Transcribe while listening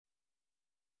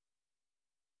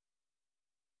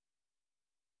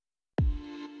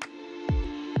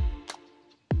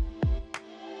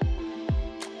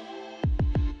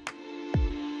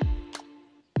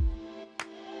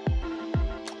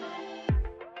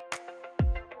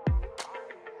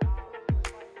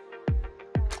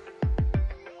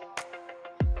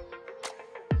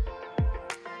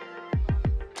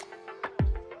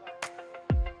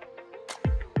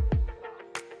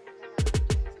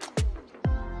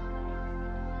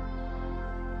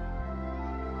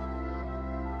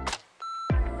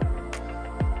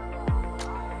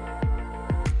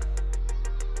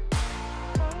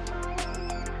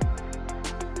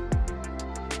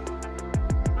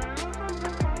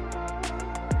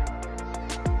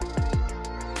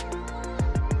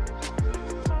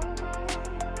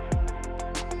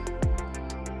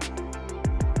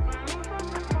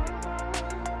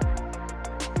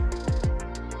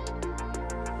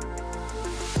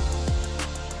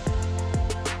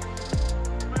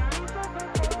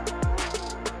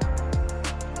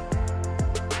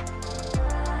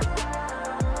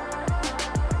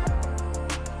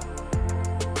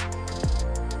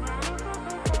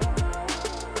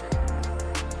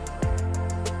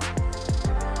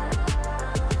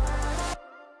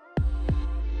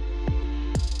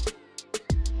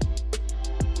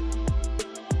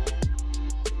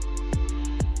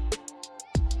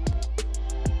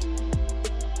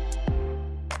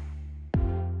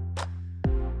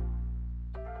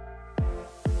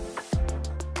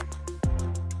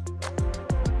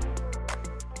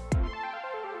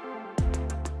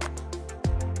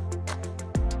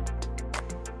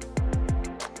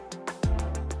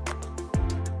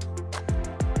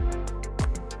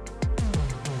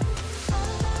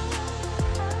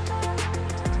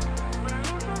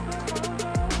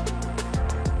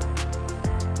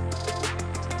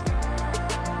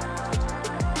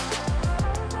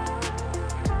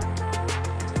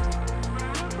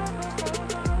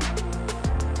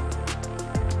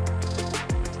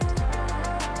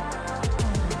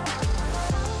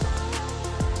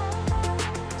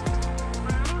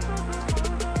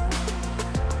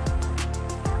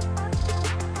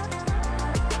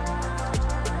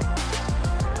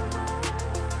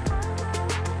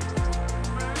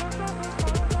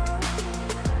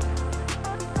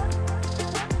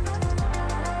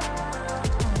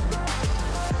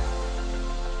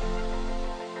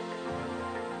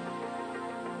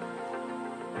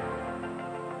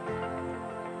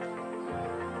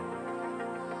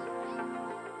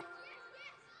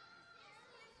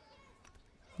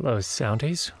Hello,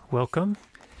 Soundies. Welcome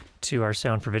to our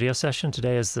Sound for Video session.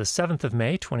 Today is the 7th of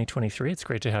May, 2023. It's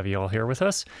great to have you all here with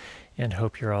us and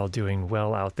hope you're all doing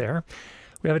well out there.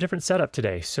 We have a different setup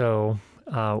today. So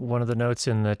one of the notes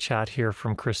in the chat here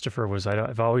from Christopher was,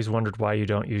 I've always wondered why you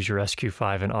don't use your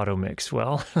SQ5 and automix.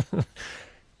 Well,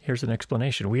 here's an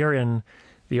explanation. We are in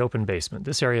the open basement.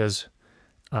 This area is,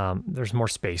 there's more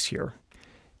space here.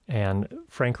 And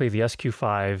frankly, the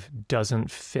SQ5 doesn't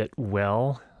fit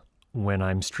well when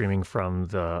I'm streaming from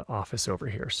the office over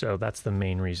here. So that's the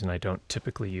main reason I don't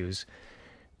typically use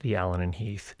the Allen and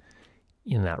Heath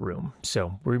in that room.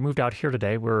 So we moved out here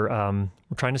today. We're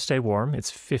trying to stay warm. It's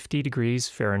 50 degrees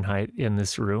Fahrenheit in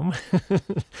this room.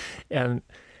 And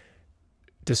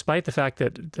despite the fact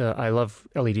that I love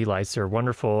LED lights, they're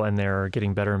wonderful and they're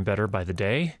getting better and better by the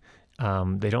day,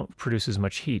 they don't produce as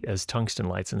much heat as tungsten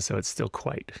lights, and so it's still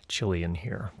quite chilly in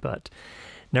here. But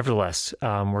nevertheless,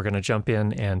 we're going to jump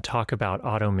in and talk about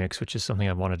automix, which is something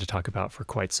I've wanted to talk about for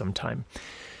quite some time.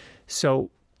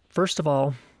 So first of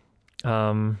all,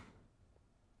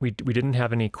 we didn't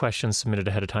have any questions submitted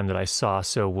ahead of time that I saw,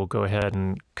 so we'll go ahead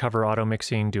and cover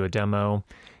automixing, do a demo,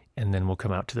 and then we'll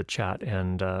come out to the chat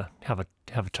and have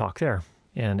a talk there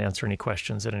and answer any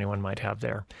questions that anyone might have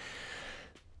there.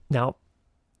 Now,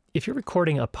 if you're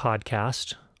recording a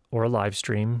podcast or a live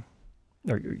stream,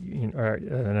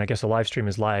 and I guess a live stream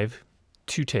is live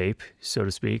to tape, so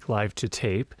to speak, live to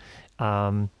tape,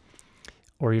 or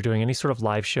you're doing any sort of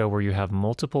live show where you have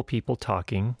multiple people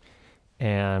talking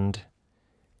and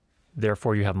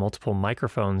therefore you have multiple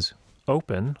microphones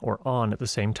open or on at the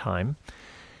same time,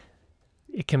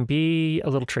 it can be a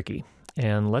little tricky.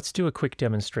 And let's do a quick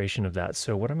demonstration of that.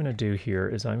 So what I'm going to do here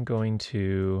is I'm going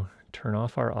to turn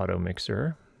off our auto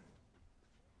mixer.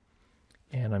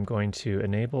 And I'm going to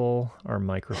enable our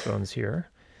microphones here.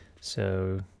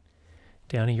 So,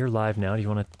 Danny, you're live now. Do you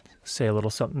want to say a little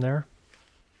something there?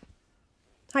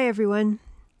 Hi, everyone.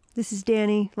 This is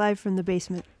Danny, live from the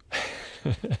basement.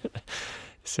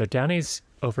 So Danny's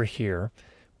over here,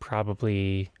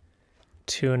 probably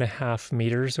 2.5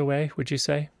 meters away, would you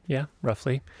say? Yeah,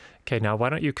 roughly. Okay, now why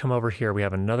don't you come over here? We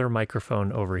have another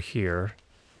microphone over here.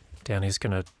 Danny's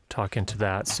going to talk into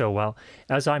that. So while,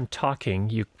 as I'm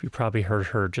talking, you probably heard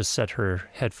her just set her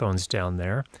headphones down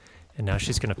there. And now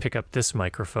she's going to pick up this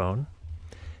microphone.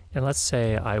 And let's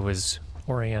say I was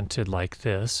oriented like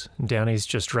this. Danny's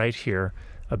just right here,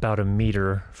 about 1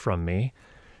 meter from me.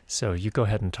 So you go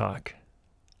ahead and talk.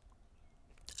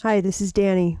 Hi, this is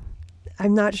Danny.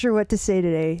 I'm not sure what to say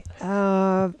today.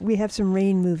 We have some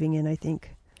rain moving in, I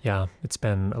think. Yeah, it's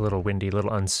been a little windy, a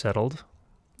little unsettled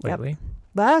lately. Yep.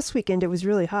 Last weekend it was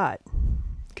really hot.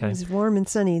 Okay. It was warm and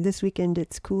sunny. This weekend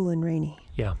it's cool and rainy.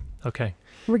 Yeah. Okay.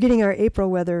 We're getting our April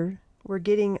weather. We're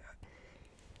getting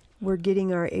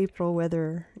our April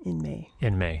weather in May.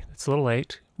 In May. It's a little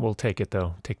late. We'll take it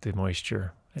though. Take the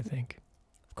moisture, I think.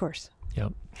 Of course.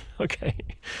 Yep. Okay.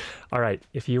 All right.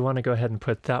 If you want to go ahead and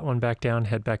put that one back down,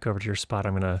 head back over to your spot.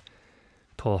 I'm going to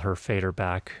pull her fader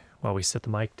back while we set the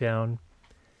mic down.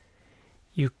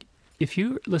 If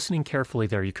you're listening carefully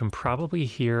there, you can probably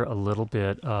hear a little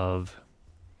bit of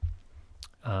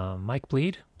mic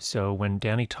bleed. So when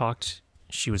Danny talked,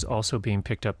 she was also being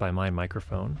picked up by my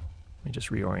microphone. Let me just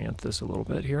reorient this a little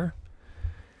bit here.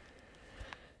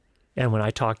 And when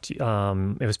I talked, it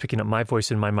was picking up my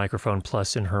voice in my microphone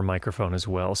plus in her microphone as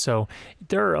well. So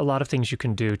there are a lot of things you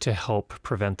can do to help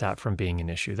prevent that from being an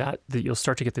issue. That you'll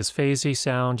start to get this phasey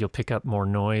sound. You'll pick up more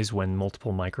noise when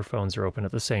multiple microphones are open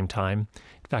at the same time.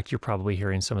 In fact, you're probably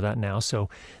hearing some of that now. So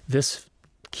this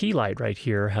key light right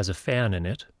here has a fan in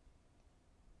it.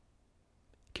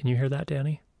 Can you hear that,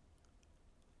 Danny?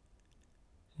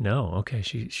 No, okay,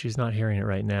 she's not hearing it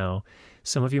right now.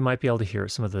 Some of you might be able to hear it.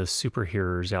 Some of the super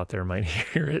hearers out there might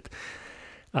hear it.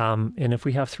 And if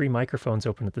we have 3 microphones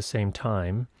open at the same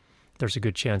time, there's a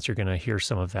good chance you're going to hear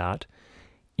some of that.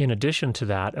 In addition to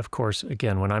that, of course,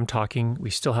 again, when I'm talking, we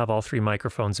still have all 3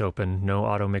 microphones open, no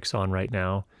auto mix on right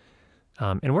now.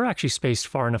 And we're actually spaced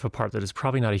far enough apart that it's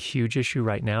probably not a huge issue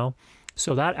right now.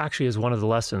 So that actually is one of the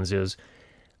lessons is,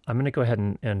 I'm going to go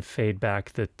ahead and fade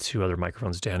back the 2 other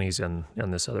microphones, Danny's and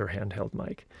this other handheld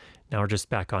mic. Now we're just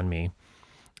back on me.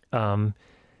 There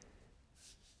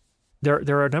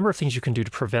are a number of things you can do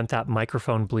to prevent that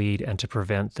microphone bleed and to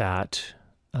prevent that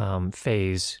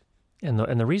phase. And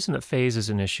the reason that phase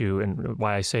is an issue and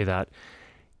why I say that,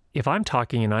 if I'm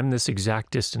talking and I'm this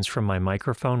exact distance from my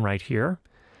microphone right here,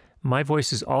 my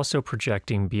voice is also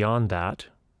projecting beyond that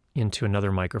into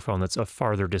another microphone that's a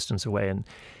farther distance away. And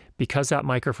because that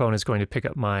microphone is going to pick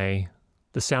up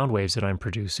the sound waves that I'm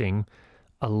producing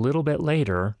a little bit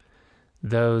later,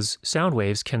 those sound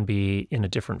waves can be in a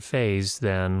different phase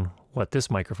than what this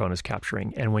microphone is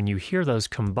capturing. And when you hear those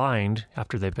combined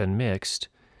after they've been mixed,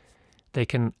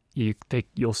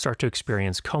 you'll start to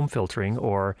experience comb filtering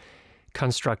or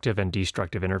constructive and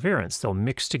destructive interference. They'll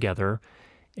mix together,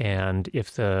 and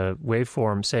if the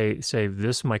waveform, say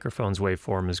this microphone's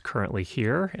waveform is currently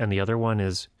here and the other one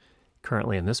is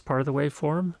currently in this part of the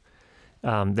waveform,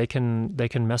 they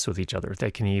can mess with each other.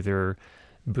 They can either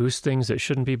boost things that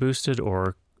shouldn't be boosted,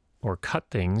 or cut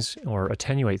things or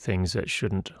attenuate things that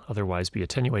shouldn't otherwise be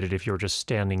attenuated if you're just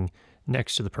standing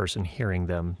next to the person hearing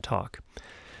them talk.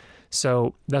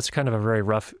 So that's kind of a very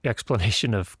rough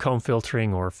explanation of comb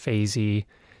filtering or phasey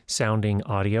sounding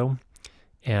audio.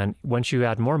 And once you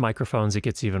add more microphones, it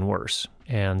gets even worse.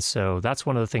 And so that's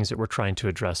one of the things that we're trying to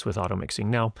address with auto mixing.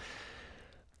 Now,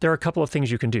 there are a couple of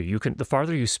things you can do. The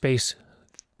farther you space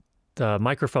the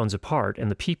microphones apart and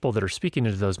the people that are speaking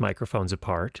into those microphones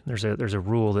apart, there's a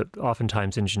rule that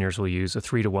oftentimes engineers will use, a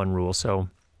 3-to-1 rule. So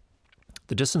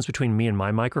the distance between me and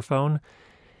my microphone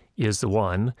is the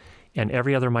 1, and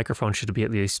every other microphone should be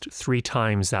at least 3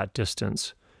 times that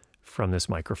distance from this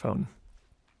microphone.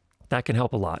 That can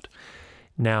help a lot.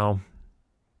 Now,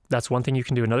 that's one thing you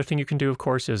can do. Another thing you can do, of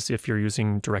course, is if you're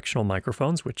using directional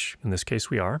microphones, which in this case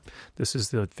we are. This is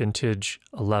the vintage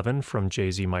 11 from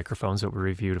JZ Microphones that we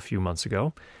reviewed a few months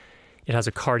ago. It has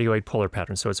a cardioid polar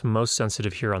pattern, so it's most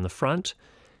sensitive here on the front,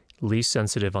 least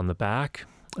sensitive on the back,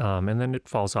 and then it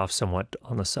falls off somewhat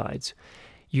on the sides.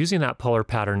 Using that polar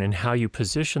pattern and how you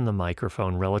position the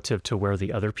microphone relative to where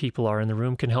the other people are in the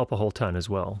room can help a whole ton as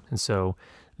well. And so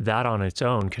that on its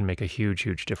own can make a huge,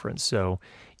 huge difference. So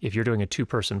if you're doing a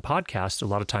 2-person podcast, a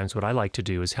lot of times what I like to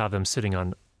do is have them sitting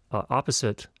on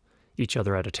opposite each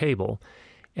other at a table.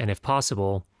 And if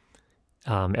possible,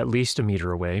 at least a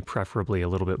meter away, preferably a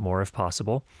little bit more if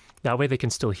possible. That way they can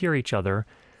still hear each other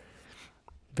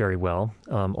very well,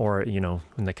 or, and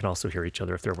they can also hear each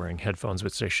other if they're wearing headphones,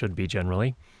 which they should be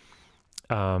generally.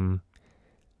 But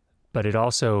it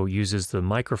also uses the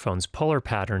microphone's polar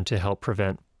pattern to help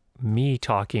prevent me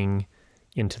talking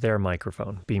into their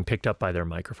microphone, being picked up by their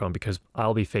microphone, because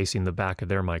I'll be facing the back of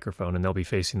their microphone and they'll be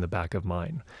facing the back of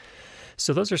mine.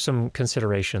 So those are some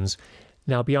considerations.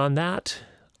 Now, beyond that,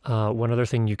 one other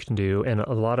thing you can do, and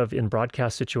a lot of in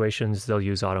broadcast situations, they'll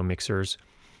use auto mixers.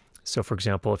 So for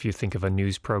example, if you think of a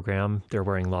news program, they're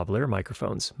wearing lavalier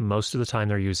microphones. Most of the time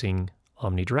they're using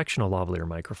omnidirectional lavalier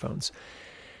microphones.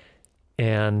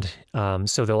 And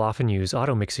so they'll often use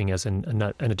auto mixing as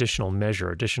an additional measure,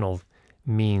 additional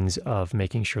means of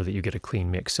making sure that you get a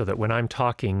clean mix, so that when I'm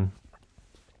talking,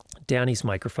 Danny's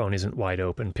microphone isn't wide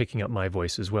open, picking up my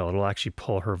voice as well. It'll actually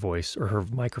pull her voice or her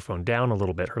microphone down a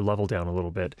little bit, her level down a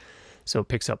little bit, so it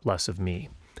picks up less of me,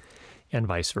 and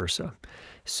vice versa.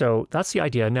 So that's the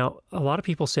idea. Now, a lot of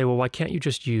people say, well, why can't you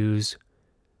just use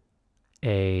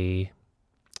a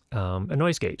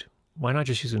noise gate? Why not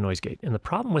just use a noise gate? And the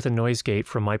problem with a noise gate,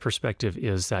 from my perspective,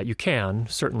 is that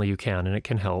certainly you can, and it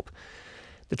can help.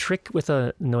 The trick with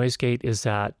a noise gate is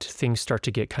that things start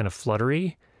to get kind of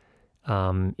fluttery.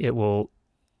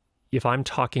 If I'm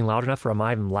talking loud enough or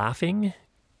I'm laughing,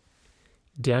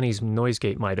 Danny's noise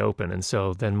gate might open, and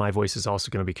so then my voice is also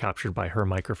going to be captured by her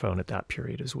microphone at that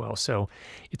period as well. So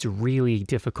it's really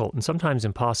difficult and sometimes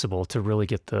impossible to really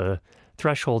get the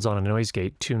thresholds on a noise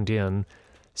gate tuned in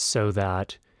so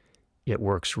that it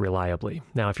works reliably.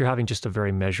 Now, if you're having just a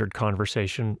very measured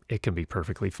conversation, it can be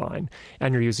perfectly fine.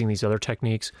 And you're using these other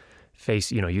techniques,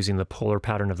 using the polar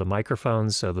pattern of the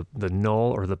microphones, so the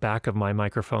null or the back of my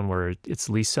microphone where it's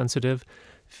least sensitive,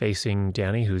 facing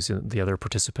Danny, who's the other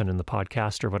participant in the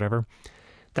podcast or whatever,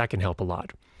 that can help a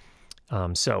lot.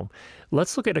 So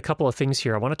let's look at a couple of things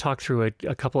here. I want to talk through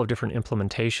a couple of different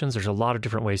implementations. There's a lot of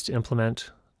different ways to implement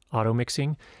auto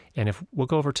mixing. And if we'll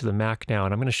go over to the Mac now,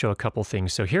 and I'm going to show a couple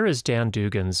things. So here is Dan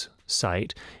Dugan's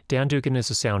site. Dan Dugan is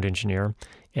a sound engineer,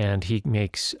 and he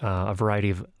makes a variety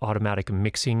of automatic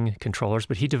mixing controllers,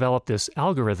 but he developed this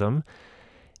algorithm,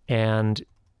 and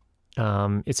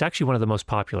it's actually one of the most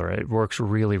popular. It works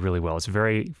really, really well. It's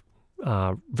very,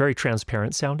 very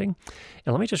transparent sounding.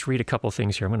 And let me just read a couple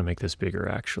things here. I'm going to make this bigger,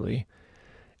 actually.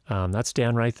 That's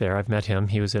Dan right there. I've met him.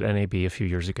 He was at NAB a few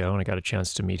years ago, and I got a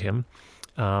chance to meet him.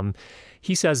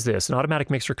 He says this: an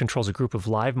automatic mixer controls a group of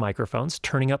live microphones,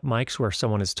 turning up mics where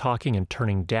someone is talking and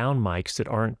turning down mics that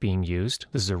aren't being used.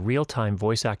 This is a real-time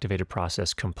voice-activated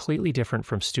process, completely different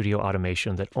from studio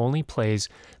automation that only plays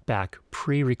back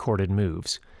pre-recorded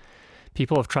moves.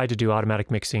 People have tried to do automatic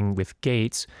mixing with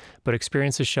gates, but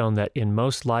experience has shown that in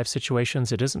most live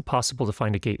situations, it isn't possible to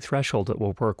find a gate threshold that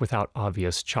will work without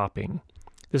obvious chopping.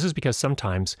 This is because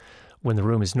sometimes when the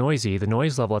room is noisy, the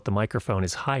noise level at the microphone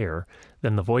is higher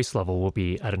than the voice level will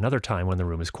be at another time when the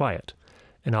room is quiet.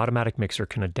 An automatic mixer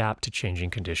can adapt to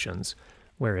changing conditions,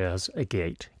 whereas a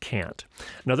gate can't.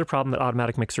 Another problem that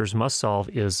automatic mixers must solve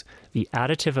is the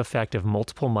additive effect of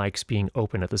multiple mics being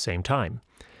open at the same time.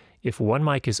 If one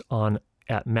mic is on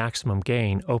at maximum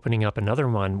gain, opening up another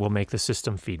one will make the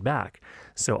system feedback.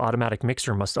 So automatic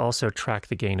mixer must also track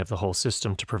the gain of the whole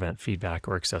system to prevent feedback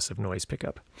or excessive noise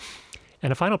pickup.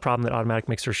 And a final problem that automatic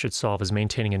mixers should solve is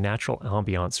maintaining a natural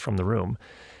ambiance from the room.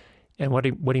 And what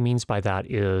he means by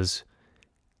that is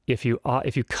if you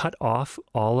cut off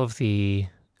all of the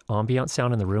ambient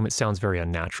sound in the room, it sounds very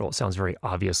unnatural. It sounds very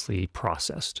obviously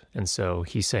processed. And so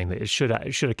he's saying that it should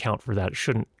account for that. It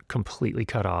shouldn't completely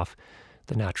cut off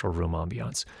the natural room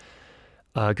ambiance.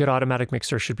 A good automatic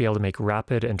mixer should be able to make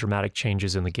rapid and dramatic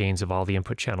changes in the gains of all the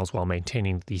input channels while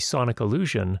maintaining the sonic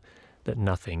illusion that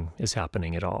nothing is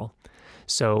happening at all.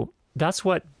 So that's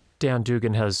what Dan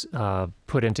Dugan has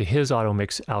put into his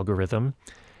automix algorithm.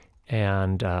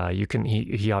 And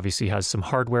he obviously has some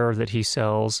hardware that he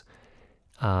sells,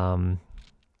 and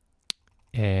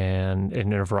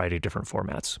in a variety of different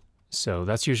formats. So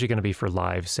that's usually going to be for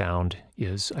live sound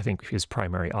is, I think, his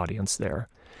primary audience there.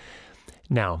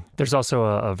 Now, there's also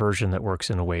a version that works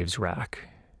in a Waves rack.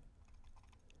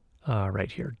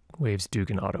 Right here, Waves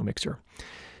Dugan Auto Mixer.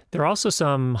 There are also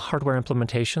some hardware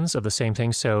implementations of the same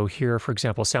thing. So here, for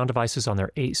example, sound devices on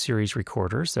their 8 series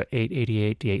recorders, the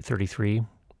 888, the 833,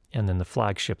 and then the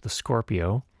flagship, the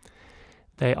Scorpio.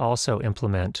 They also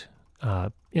implement,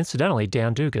 incidentally,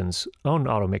 Dan Dugan's own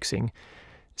auto mixing.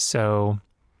 So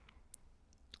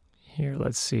here,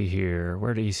 let's see here.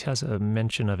 He has a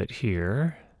mention of it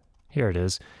here. Here it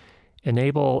is.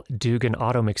 Enable Dugan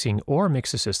auto mixing or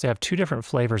MixAssist. They have 2 different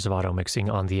flavors of auto mixing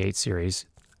on the 8 series.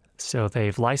 So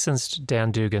they've licensed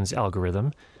Dan Dugan's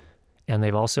algorithm, and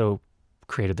they've also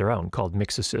created their own called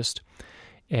MixAssist.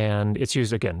 And it's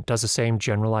used, again, does the same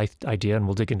general idea, and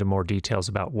we'll dig into more details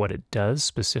about what it does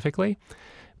specifically,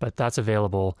 but that's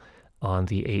available on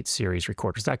the 8 series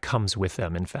recorders. That comes with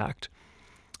them, in fact.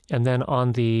 And then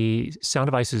on the Sound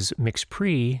Devices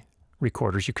MixPre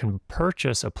recorders, you can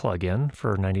purchase a plugin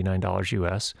for $99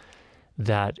 US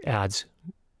that adds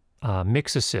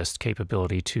MixAssist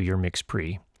capability to your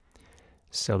MixPre.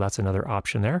 So that's another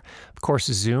option there. Of course,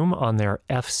 Zoom on their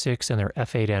F6 and their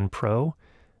F8N Pro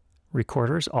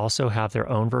recorders also have their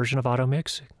own version of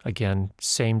AutoMix. Again,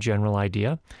 same general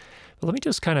idea. But let me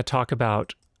just kind of talk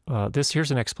about this.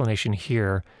 Here's an explanation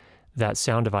here that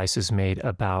Sound Devices made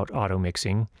about auto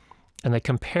mixing, and they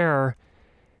compare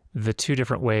the 2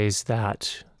 different ways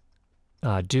that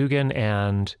Dugan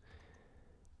and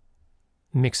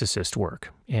MixAssist work.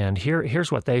 And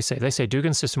here's what they say. They say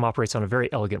Dugan's system operates on a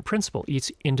very elegant principle. Each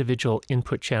individual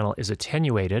input channel is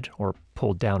attenuated or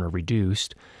pulled down or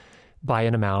reduced by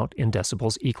an amount in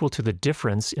decibels equal to the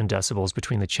difference in decibels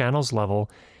between the channel's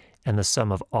level and the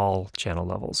sum of all channel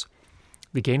levels.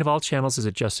 The gain of all channels is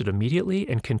adjusted immediately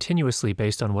and continuously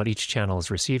based on what each channel is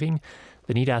receiving.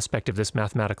 The neat aspect of this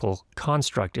mathematical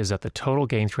construct is that the total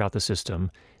gain throughout the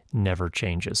system never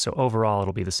changes. So overall,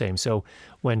 it'll be the same. So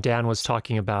when Dan was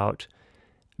talking about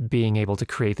being able to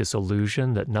create this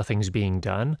illusion that nothing's being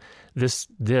done, this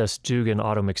Dugan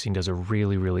auto mixing does a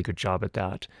really, really good job at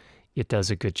that. It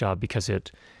does a good job because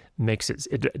it makes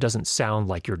it doesn't sound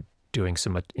like you're doing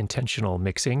some intentional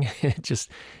mixing. It just,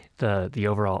 the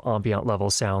overall ambient level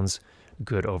sounds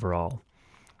good overall.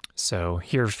 So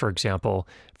here's, for example,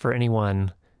 for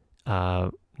anyone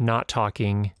not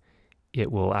talking,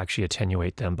 it will actually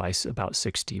attenuate them by about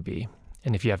 6 dB.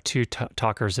 And if you have 2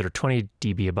 talkers that are 20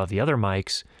 dB above the other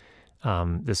mics,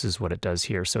 this is what it does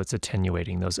here. So it's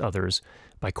attenuating those others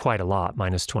by quite a lot,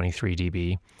 minus 23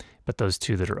 dB. But those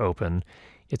 2 that are open,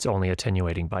 it's only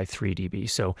attenuating by 3 dB.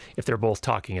 So if they're both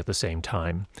talking at the same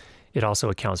time, it also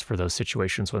accounts for those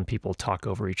situations when people talk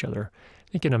over each other.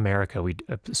 I think in America, we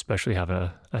especially have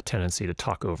a tendency to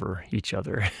talk over each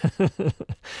other.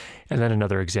 And then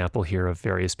another example here of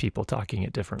various people talking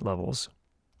at different levels.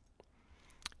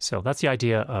 So that's the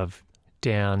idea of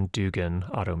Dan Dugan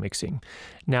auto mixing.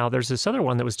 Now, there's this other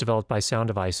one that was developed by Sound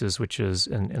Devices, which is,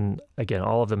 and again,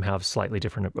 all of them have slightly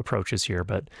different approaches here,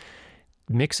 but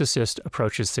MixAssist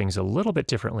approaches things a little bit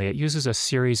differently. It uses a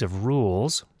series of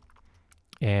rules,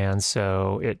 and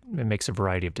so it makes a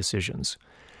variety of decisions.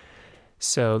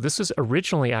 So this was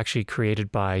originally actually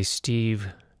created by Steve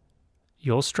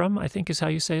Hjulstrom, I think is how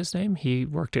you say his name. He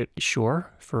worked at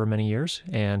Shure for many years,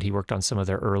 and he worked on some of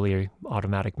their early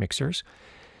automatic mixers.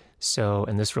 So,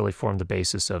 and this really formed the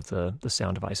basis of the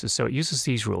sound devices. So it uses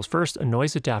these rules. First, a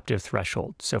noise adaptive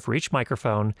threshold. So for each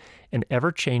microphone, an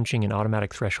ever-changing and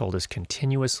automatic threshold is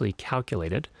continuously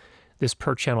calculated. This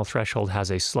per channel threshold has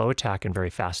a slow attack and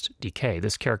very fast decay.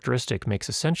 This characteristic makes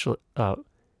essentially,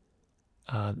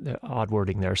 the odd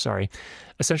wording there, sorry,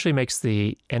 essentially makes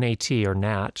the NAT or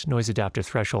NAT, noise adaptive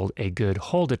threshold, a good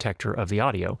hole detector of the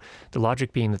audio. The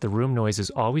logic being that the room noise is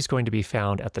always going to be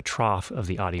found at the trough of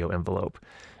the audio envelope.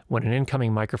 When an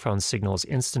incoming microphone signal is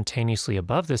instantaneously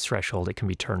above this threshold, it can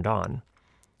be turned on.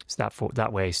 So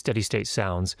that way, steady state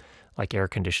sounds like air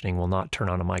conditioning will not turn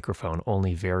on a microphone,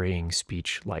 only varying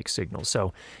speech-like signals.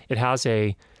 So it has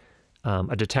a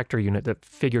detector unit that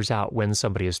figures out when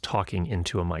somebody is talking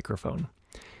into a microphone.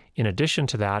 In addition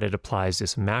to that, it applies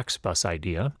this max bus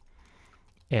idea.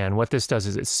 And what this does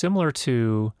is it's similar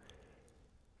to,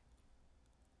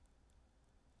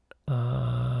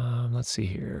 let's see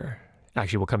here.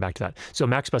 Actually, we'll come back to that. So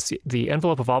max bus, the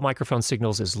envelope of all microphone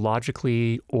signals is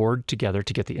logically ORed together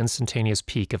to get the instantaneous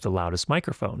peak of the loudest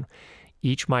microphone.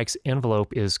 Each mic's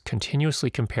envelope is continuously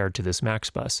compared to this max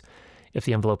bus. If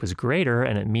the envelope is greater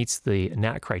and it meets the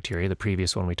NAT criteria, the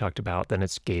previous one we talked about, then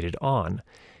it's gated on.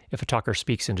 If a talker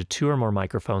speaks into 2 or more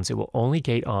microphones, it will only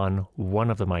gate on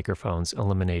one of the microphones,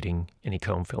 eliminating any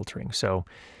comb filtering. So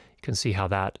you can see how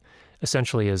that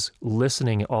essentially is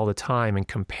listening all the time and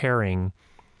comparing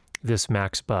this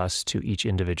max bus to each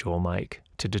individual mic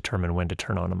to determine when to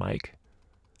turn on a mic.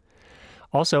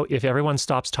 Also, if everyone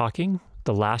stops talking,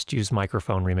 the last used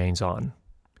microphone remains on.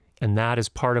 And that is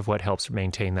part of what helps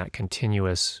maintain that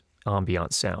continuous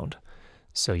ambient sound.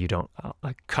 So you don't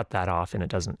cut that off and it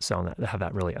doesn't have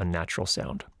that really unnatural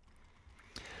sound.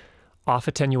 Off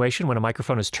attenuation, when a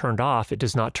microphone is turned off, it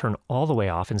does not turn all the way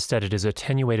off. Instead, it is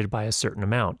attenuated by a certain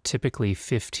amount, typically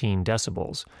 15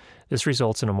 decibels. This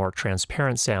results in a more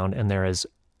transparent sound, and there is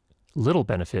little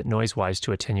benefit noise-wise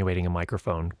to attenuating a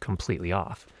microphone completely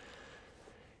off.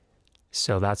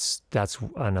 So that's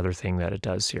another thing that it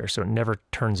does here. So it never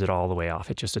turns it all the way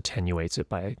off. It just attenuates it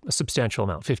by a substantial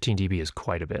amount. 15 dB is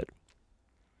quite a bit.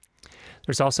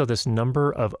 There's also this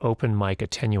number of open mic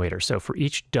attenuator. So for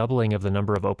each doubling of the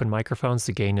number of open microphones,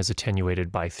 the gain is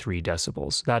attenuated by 3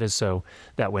 decibels. That is so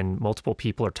that when multiple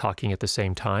people are talking at the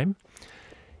same time,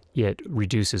 it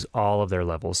reduces all of their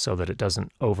levels so that it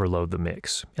doesn't overload the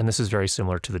mix. And this is very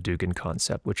similar to the Dugan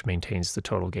concept, which maintains the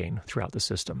total gain throughout the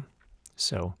system.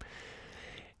 So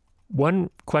one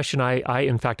question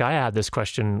in fact, I had this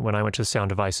question when I went to the Sound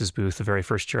Devices booth the very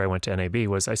first year I went to NAB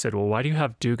was I said, well, why do you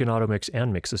have Dugan automix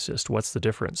and MixAssist? What's the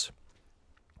difference?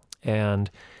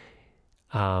 And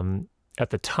at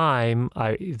the time,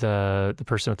 the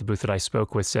person at the booth that I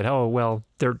spoke with said, oh, well,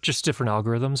 they're just different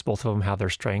algorithms. Both of them have their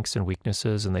strengths and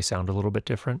weaknesses, and they sound a little bit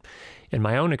different. In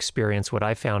my own experience, what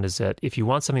I found is that if you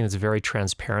want something that's very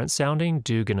transparent sounding,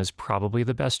 Dugan is probably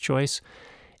the best choice.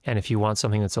 And if you want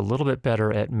something that's a little bit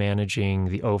better at managing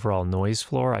the overall noise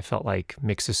floor, I felt like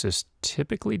MixAssist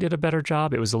typically did a better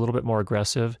job. It was a little bit more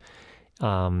aggressive.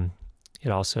 It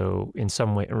also, in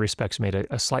some respects, made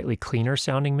a slightly cleaner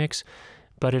sounding mix,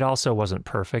 but it also wasn't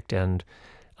perfect. And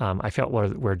I felt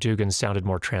where Dugan sounded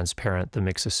more transparent, the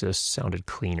MixAssist sounded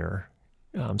cleaner.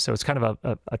 So it's kind of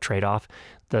a trade-off.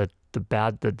 The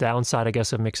downside, I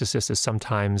guess, of MixAssist is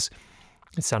sometimes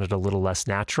it sounded a little less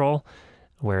natural.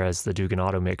 Whereas the Dugan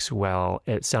Automix, well,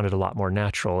 it sounded a lot more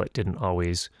natural. It didn't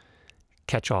always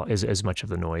catch as much of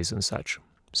the noise and such.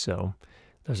 So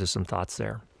those are some thoughts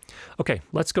there. Okay,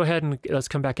 let's go ahead and let's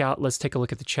come back out. Let's take a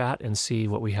look at the chat and see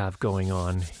what we have going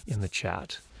on in the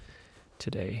chat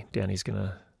today. Danny's going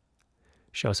to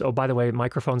show us. Oh, by the way,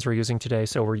 microphones we're using today.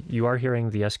 So you are hearing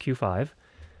the SQ5.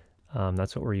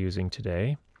 That's what we're using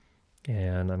today.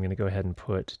 And I'm going to go ahead and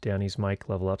put Danny's mic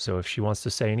level up. So if she wants to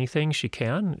say anything, she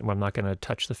can. I'm not going to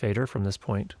touch the fader from this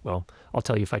point. Well, I'll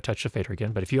tell you if I touch the fader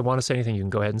again. But if you want to say anything, you can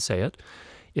go ahead and say it.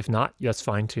 If not, that's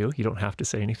fine too. You don't have to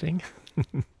say anything.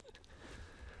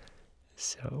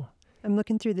 So I'm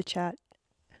looking through the chat.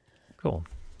 Cool.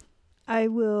 I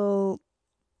will,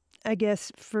 I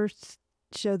guess, first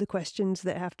show the questions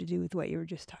that have to do with what you were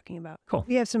just talking about. Cool.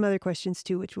 We have some other questions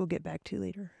too, which we'll get back to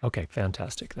later. Okay,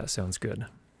 fantastic. That sounds good.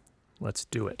 Let's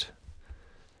do it.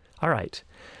 All right.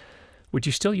 Would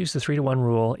you still use the 3-to-1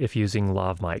 rule if using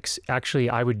lav mics? Actually,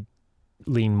 I would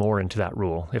lean more into that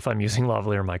rule if I'm using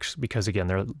lavalier mics because, again,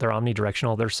 they're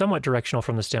omnidirectional. They're somewhat directional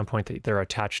from the standpoint that they're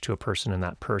attached to a person, and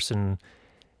that person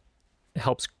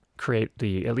helps create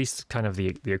at least kind of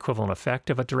the equivalent effect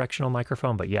of a directional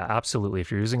microphone. But yeah, absolutely. If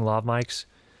you're using lav mics,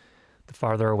 the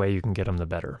farther away you can get them, the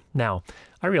better. Now,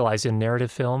 I realize in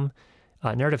narrative film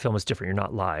is different. You're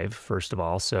not live, first of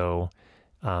all. So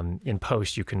In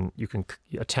post, you can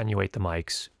attenuate the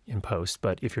mics in post,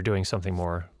 but if you're doing something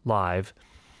more live,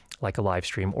 like a live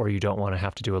stream, or you don't want to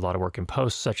have to do a lot of work in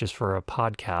post, such as for a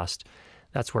podcast,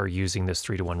 that's where using this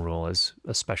 3-to-1 rule is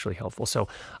especially helpful. So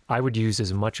I would use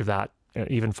as much of that,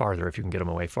 even farther if you can get them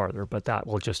away farther, but that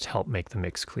will just help make the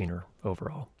mix cleaner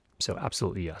overall. So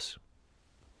absolutely yes.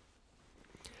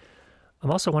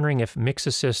 I'm also wondering if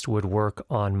MixAssist would work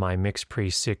on my MixPre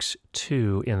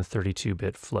 6.2 in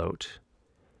 32-bit float.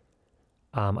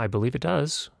 I believe it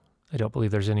does. I don't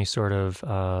believe there's any sort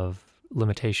of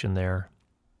limitation there.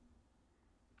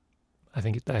 I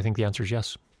think the answer is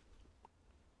yes.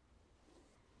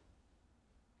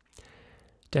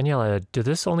 Daniela, do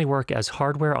this only work as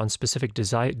hardware on specific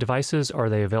devices, or are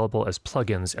they available as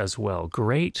plugins as well?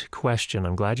 Great question.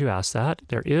 I'm glad you asked that.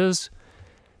 There is,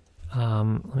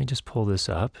 let me just pull this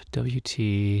up,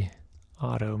 WT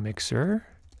Auto Mixer.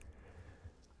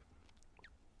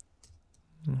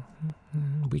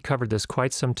 We covered this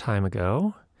quite some time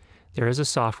ago. There is a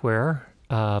software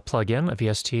plugin, a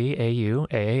VST, AU,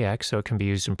 AAX, so it can be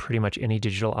used in pretty much any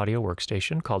digital audio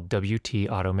workstation, called WT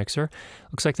Auto Mixer.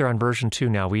 Looks like they're on version 2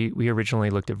 now. We originally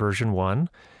looked at version 1,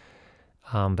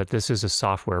 but this is a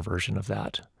software version of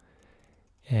that.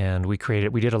 And we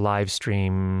did a live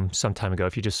stream some time ago.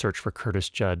 If you just search for Curtis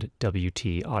Judd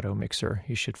WT Auto Mixer,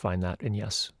 you should find that. And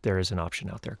yes, there is an option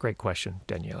out there. Great question,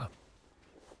 Daniela.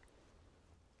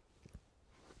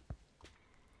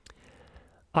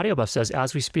 AudioBuff says,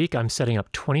 as we speak, I'm setting up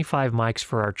 25 mics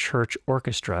for our church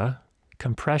orchestra.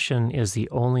 Compression is the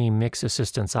only mix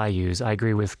assistance I use. I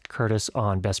agree with Curtis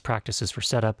on best practices for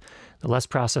setup. The less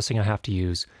processing I have to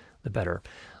use, the better.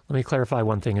 Let me clarify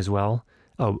one thing as well.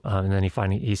 And then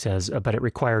he says, but it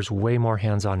requires way more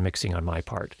hands-on mixing on my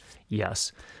part.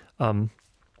 Yes.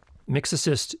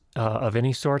 MixAssist of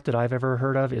any sort that I've ever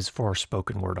heard of is for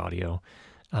spoken word audio.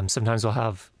 Sometimes I'll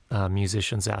have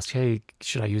musicians ask, hey,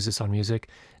 should I use this on music?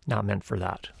 Not meant for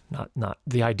that. Not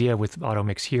the idea with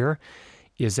AutoMix here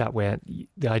is that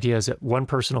the idea is that one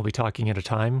person will be talking at a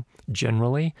time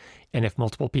generally, and if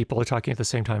multiple people are talking at the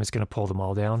same time, it's going to pull them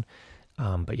all down.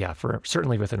 But yeah,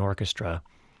 certainly with an orchestra,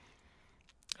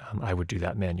 I would do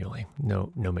that manually.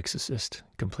 No MixAssist.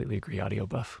 Completely agree,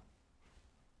 AudioBuff.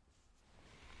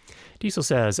 Diesel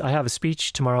says, I have a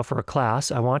speech tomorrow for a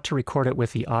class. I want to record it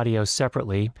with the audio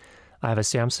separately. I have a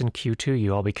Samsung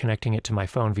Q2U. I'll be connecting it to my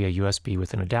phone via USB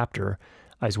with an adapter.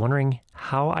 I was wondering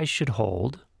how I should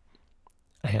hold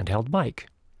a handheld mic.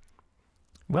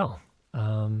 Well,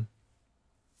 I'll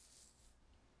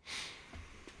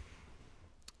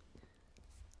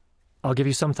give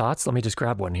you some thoughts. Let me just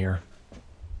grab one here.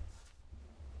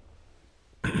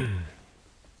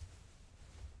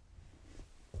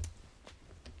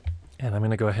 And I'm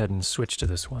going to go ahead and switch to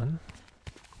this one.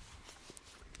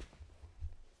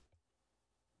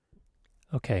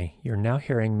 Okay, you're now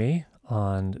hearing me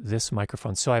on this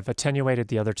microphone. So I've attenuated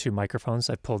the other two microphones.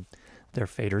 I pulled their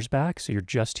faders back, so you're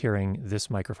just hearing this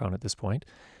microphone at this point.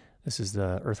 This is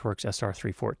the Earthworks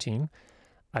SR314.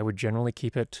 I would generally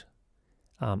keep it,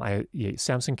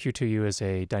 Samsung Q2U is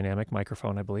a dynamic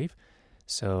microphone, I believe.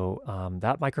 So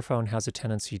that microphone has a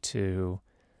tendency to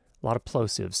a lot of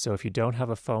plosives. So if you don't have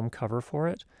a foam cover for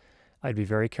it, I'd be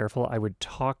very careful. I would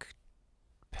talk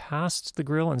past the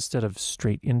grill instead of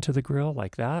straight into the grill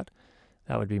like that.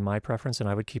 That would be my preference, and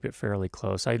I would keep it fairly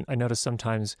close. I notice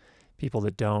sometimes people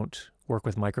that don't work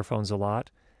with microphones a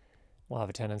lot will have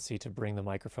a tendency to bring the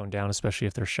microphone down, especially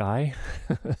if they're shy.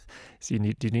 So you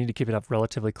need to keep it up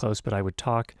relatively close, but I would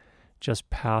talk just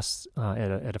past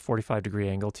at a 45-degree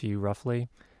angle to you roughly,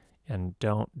 and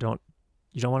you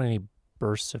don't want any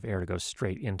bursts of air to go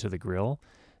straight into the grill,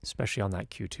 especially on that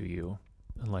Q2U,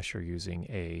 unless you're using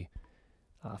a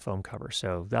foam cover.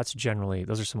 So those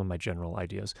are some of my general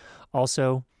ideas.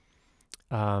 Also,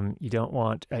 you don't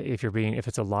want, if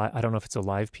it's a live, I don't know if it's a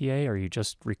live PA, or are you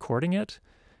just recording it?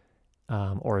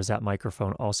 Or is that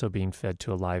microphone also being fed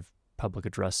to a live public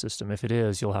address system? If it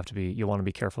is, you'll want to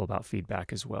be careful about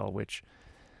feedback as well, which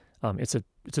it's a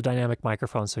dynamic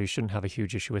microphone, so you shouldn't have a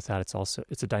huge issue with that.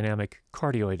 It's a dynamic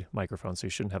cardioid microphone, so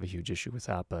you shouldn't have a huge issue with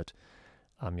that, but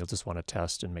you'll just want to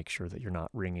test and make sure that you're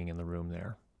not ringing in the room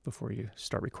there before you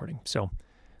start recording. So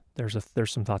there's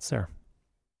some thoughts there.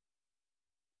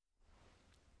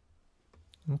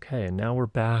 Okay, and now we're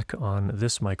back on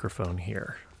this microphone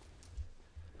here.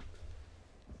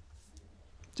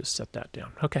 Just set that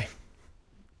down. Okay.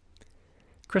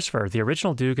 Christopher, the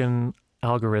original Dugan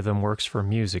algorithm works for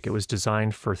music. It was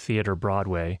designed for theater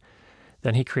Broadway.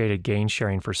 Then he created gain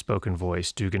sharing for spoken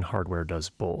voice. Dugan hardware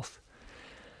does both.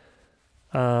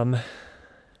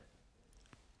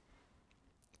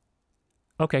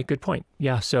 Okay, good point.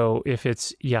 Yeah, so if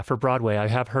it's, yeah, for Broadway, I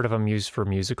have heard of them used for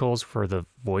musicals, for the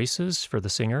voices, for the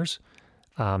singers.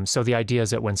 So the idea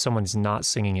is that when someone's not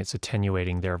singing, it's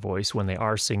attenuating their voice. When they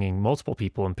are singing, multiple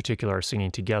people in particular are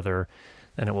singing together,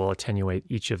 then it will attenuate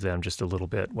each of them just a little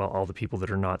bit, while all the people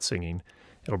that are not singing,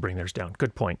 it'll bring theirs down.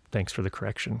 Good point. Thanks for the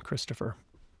correction, Christopher.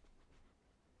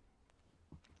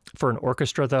 For an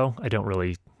orchestra, though, I don't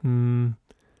really...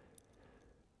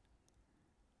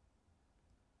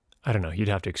 I don't know. You'd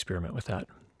have to experiment with that.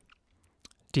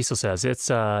 Diesel says,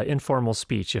 it's informal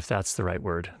speech, if that's the right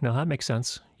word. No, that makes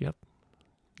sense. Yep.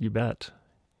 You bet.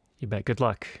 You bet. Good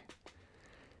luck.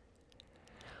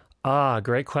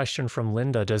 Great question from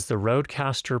Linda. Does the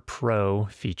RODECaster Pro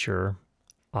feature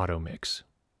automix?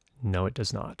 No, it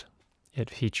does not.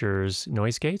 It features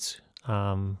noise gates,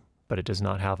 but it does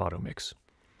not have automix.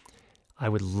 I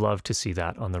would love to see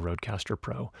that on the RODECaster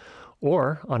Pro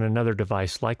or on another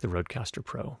device like the RODECaster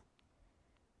Pro.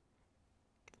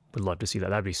 Would love to see that.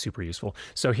 That'd be super useful.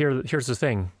 So here's the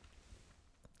thing.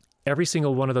 Every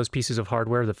single one of those pieces of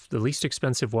hardware, the least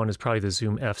expensive one is probably the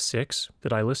Zoom F6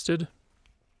 that I listed.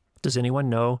 Does anyone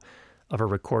know of a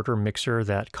recorder mixer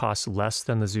that costs less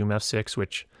than the Zoom F6,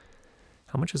 which,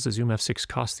 how much does the Zoom F6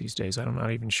 cost these days? I'm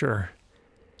not even sure.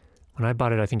 When I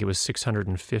bought it, I think it was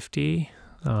 $650.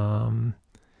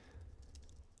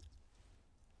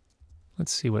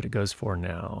 Let's see what it goes for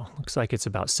now. Looks like it's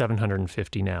about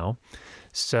 $750 now.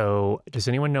 So does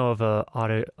anyone know of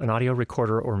an audio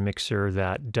recorder or mixer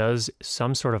that does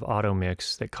some sort of auto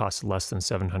mix that costs less than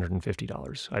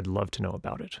 $750? I'd love to know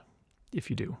about it, if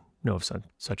you do know of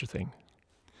such a thing.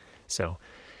 So,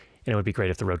 and it would be great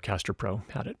if the RODECaster Pro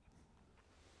had it.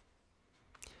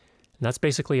 And that's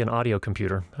basically an audio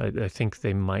computer. I think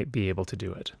they might be able to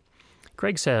do it.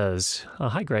 Greg says,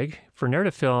 hi Greg, for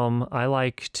narrative film, I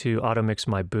like to auto mix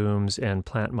my booms and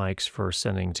plant mics for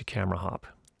sending to camera hop.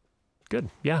 Good,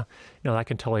 yeah. No, that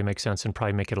can totally make sense and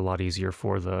probably make it a lot easier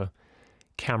for the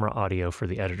camera audio for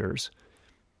the editors,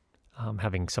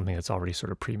 having something that's already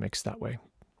sort of pre-mixed that way.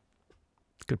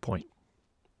 Good point.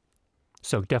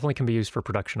 So definitely can be used for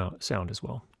production sound as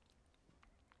well.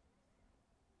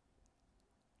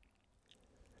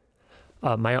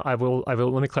 Let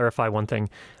me clarify one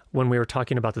thing. When we were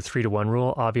talking about the 3-to-1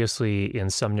 rule, obviously in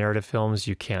some narrative films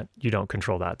you don't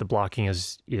control that. The blocking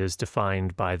is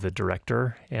defined by the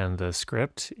director and the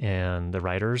script and the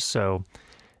writers. So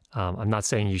I'm not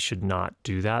saying you should not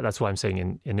do that. That's why I'm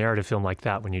saying in narrative film like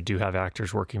that, when you do have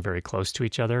actors working very close to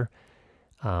each other,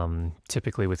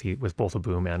 typically with both a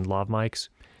boom and lav mics,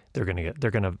 they're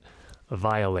gonna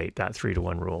violate that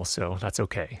 3-to-1 rule. So that's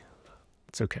okay.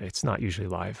 It's okay. It's not usually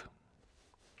live.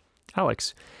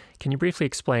 Alex, can you briefly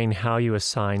explain how you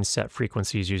assign set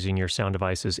frequencies using your sound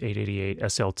device's 888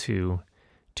 SL2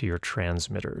 to your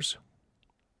transmitters?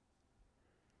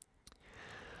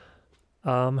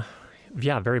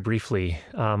 Yeah, very briefly.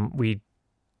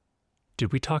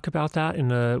 Did we talk about that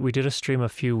we did a stream a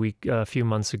few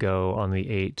months ago on the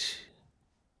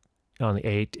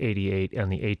 888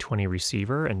 and the 820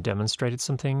 receiver and demonstrated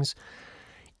some things.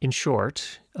 In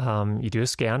short, you do a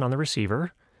scan on the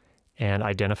receiver and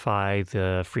identify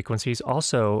the frequencies.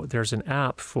 Also, there's an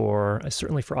app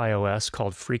certainly for iOS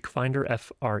called Freq Finder,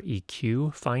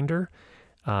 F-R-E-Q Finder,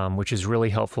 which is really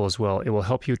helpful as well. It will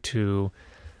help you to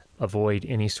avoid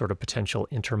any sort of potential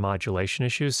intermodulation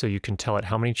issues. So you can tell it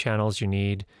how many channels you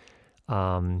need,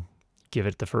 give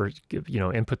it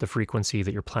input the frequency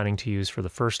that you're planning to use for the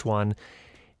first one,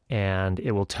 and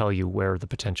it will tell you where the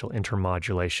potential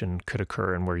intermodulation could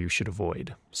occur and where you should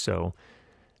avoid. So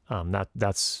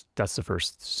that's the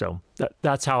first. So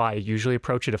that's how I usually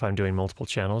approach it if I'm doing multiple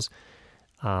channels.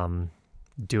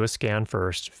 Do a scan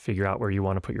first, figure out where you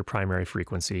want to put your primary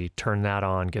frequency, turn that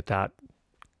on, get that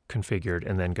configured,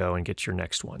 and then go and get your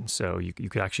next one. So you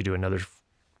could actually do another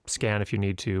scan if you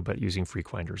need to, but using Freq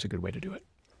Finder is a good way to do it.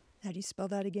 How do you spell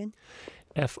that again?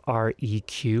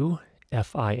 F-R-E-Q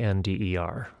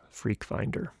F-I-N-D-E-R, Freq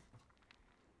Finder.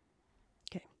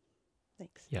 Okay,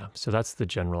 thanks. Yeah, so that's the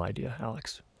general idea,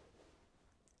 Alex.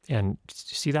 And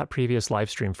see that previous live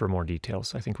stream for more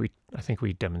details. I think we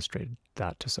demonstrated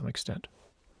that to some extent.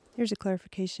 Here's a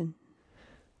clarification.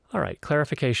 All right,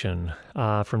 clarification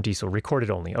from Diesel,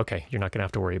 recorded only. Okay, you're not going to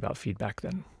have to worry about feedback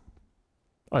then.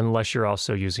 Unless you're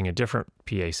also using a different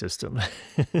PA system.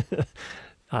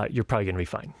 You're probably going to be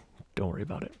fine. Don't worry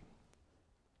about it.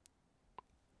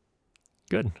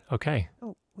 Good, okay.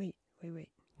 Oh, wait.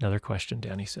 Another question,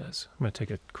 Danny says. I'm going to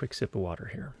take a quick sip of water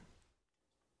here.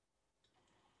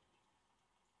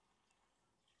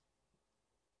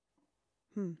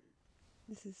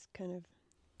 This is kind of...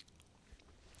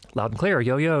 Loud and clear.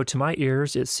 Yo, yo, to my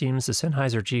ears, it seems the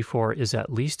Sennheiser G4 is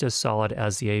at least as solid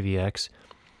as the AVX,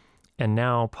 and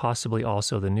now possibly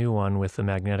also the new one with the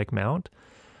magnetic mount.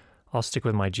 I'll stick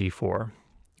with my G4.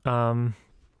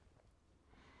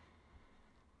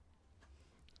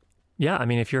 Yeah, I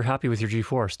mean, if you're happy with your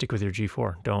G4, stick with your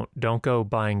G4. Don't go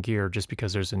buying gear just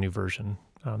because there's a new version.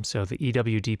 So the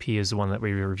EWDP is the one that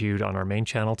we reviewed on our main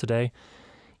channel today.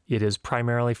 It is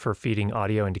primarily for feeding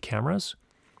audio into cameras.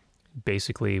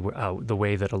 Basically, the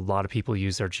way that a lot of people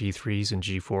use their G3s and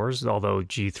G4s, although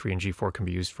G3 and G4 can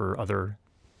be used for other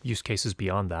use cases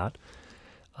beyond that.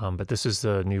 But this is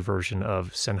the new version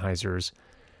of Sennheiser's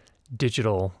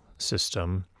digital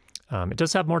system. It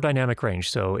does have more dynamic range,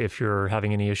 so if you're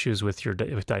having any issues with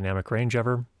dynamic range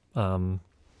ever,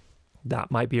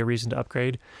 that might be a reason to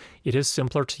upgrade. It is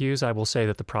simpler to use. I will say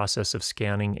that the process of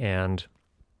scanning and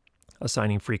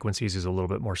assigning frequencies is a little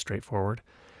bit more straightforward.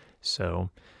 So,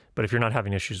 but if you're not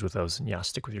having issues with those, then yeah,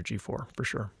 stick with your G4 for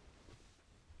sure.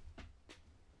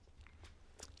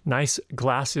 Nice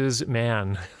glasses,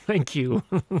 man. Thank you.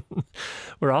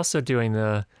 We're also doing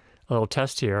a little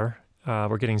test here.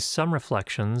 We're getting some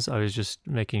reflections. I was just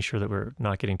making sure that we're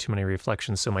not getting too many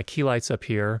reflections. So my key light's up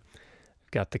here.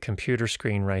 I've got the computer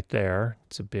screen right there.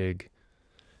 It's a big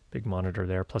monitor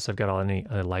there. Plus I've got all any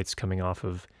lights coming off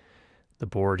of the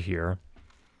board here.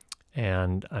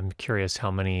 And I'm curious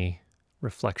how many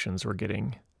reflections we're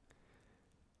getting.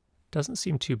 Doesn't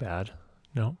seem too bad.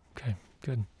 No? Okay,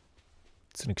 good.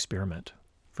 It's an experiment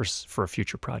for a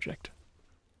future project.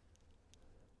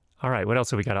 All right, what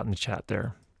else have we got out in the chat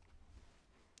there?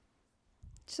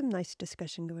 Some nice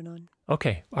discussion going on.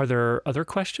 Okay, are there other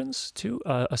questions too,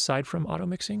 aside from auto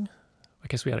mixing? I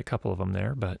guess we had a couple of them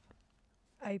there, but...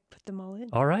 I put them all in.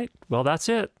 All right, well, that's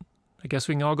it. I guess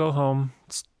we can all go home.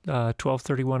 It's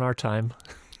 12:31 our time.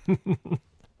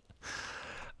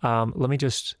 Let me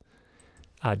just,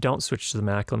 don't switch to the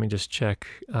Mac. Let me just check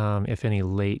if any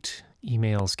late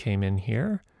emails came in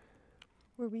here.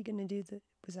 Were we going to do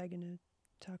was I going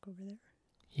to talk over there?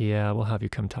 Yeah, we'll have you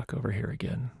come talk over here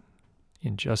again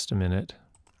in just a minute.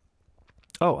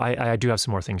 Oh, I do have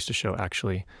some more things to show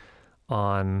actually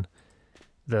on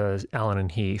the Allen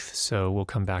and Heath, so we'll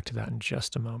come back to that in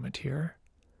just a moment here.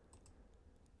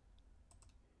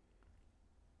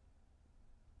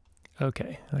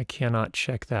 Okay, I cannot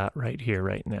check that right here,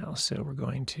 right now, so we're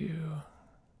going to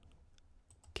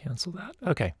cancel that.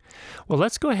 Okay, well,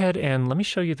 let's go ahead and let me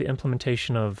show you the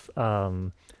implementation of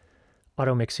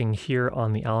auto mixing here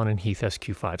on the Allen and Heath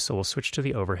SQ5. So we'll switch to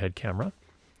the overhead camera.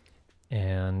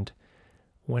 And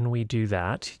when we do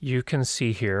that, you can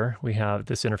see here we have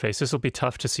this interface. This will be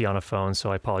tough to see on a phone,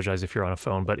 so I apologize if you're on a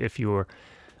phone, but if you're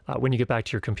when you get back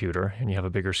to your computer and you have a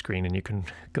bigger screen and you can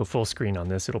go full screen on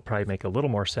this, it'll probably make a little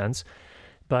more sense.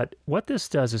 But what this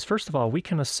does is, first of all, we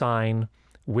can assign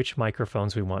which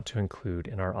microphones we want to include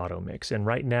in our auto mix. And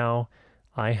right now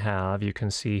I have, you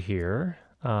can see here,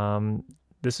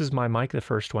 this is my mic, the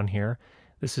first one here.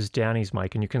 This is Danny's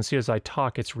mic, and you can see as I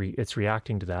talk, it's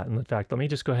reacting to that. And in fact, let me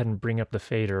just go ahead and bring up the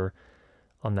fader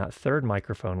on that third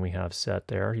microphone we have set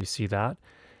there. You see that?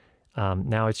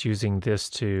 Now it's using this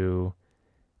to,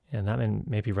 and that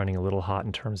may be running a little hot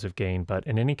in terms of gain, but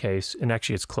in any case, and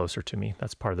actually it's closer to me.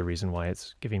 That's part of the reason why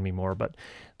it's giving me more. But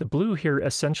the blue here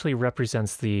essentially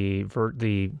represents the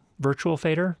virtual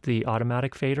fader, the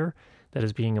automatic fader that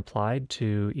is being applied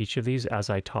to each of these as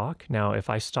I talk. Now, if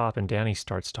I stop and Danny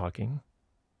starts talking.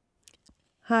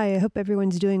 Hi, I hope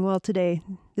everyone's doing well today.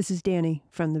 This is Danny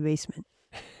from the basement.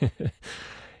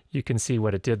 You can see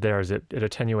what it did there is it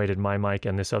attenuated my mic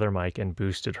and this other mic and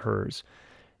boosted hers.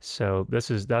 So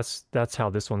that's how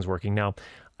this one's working. Now,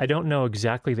 I don't know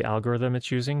exactly the algorithm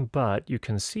it's using, but you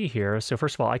can see here. So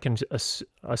first of all, I can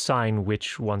assign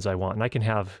which ones I want, and I can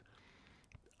have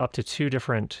up to 2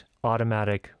 different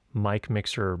automatic mic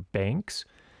mixer banks,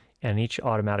 and each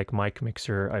automatic mic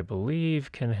mixer, I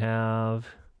believe, can have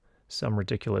some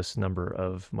ridiculous number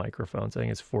of microphones. I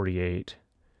think it's 48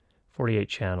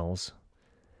 channels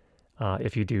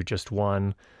if you do just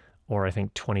one, or I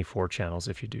think 24 channels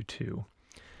if you do 2.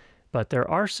 But there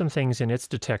are some things in its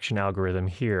detection algorithm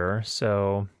here.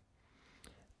 So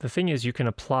the thing is, you can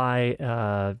apply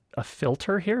a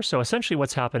filter here. So essentially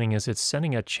what's happening is it's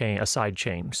sending a side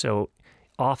chain. So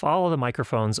off all of the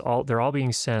microphones, they're all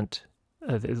being sent,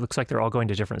 it looks like they're all going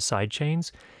to different side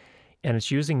chains. And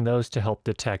it's using those to help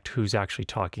detect who's actually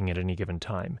talking at any given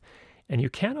time. And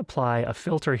you can apply a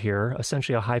filter here,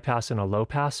 essentially a high pass and a low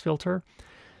pass filter,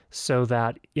 so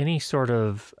that any sort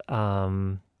of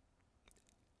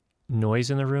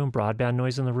noise in the room, broadband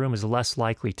noise in the room, is less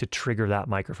likely to trigger that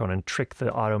microphone and trick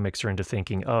the auto mixer into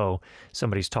thinking, oh,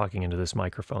 somebody's talking into this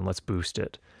microphone, let's boost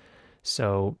it.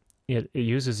 So it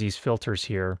uses these filters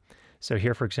here. So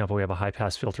here, for example, we have a high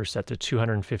pass filter set to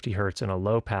 250 hertz and a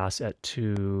low pass at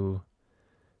 2.8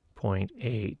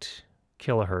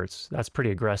 kilohertz. That's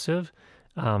pretty aggressive.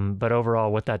 But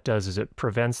overall, what that does is it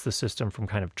prevents the system from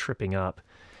kind of tripping up.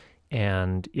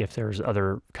 And if there's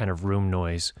other kind of room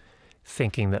noise,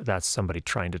 thinking that that's somebody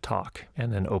trying to talk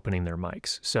and then opening their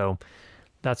mics. So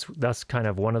that's kind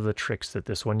of one of the tricks that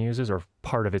this one uses, or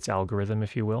part of its algorithm,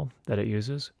 if you will, that it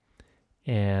uses.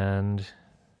 And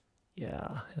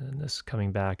yeah, and this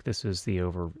coming back, this is the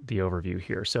overview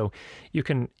here. So you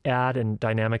can add and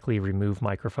dynamically remove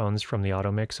microphones from the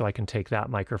auto mix. So I can take that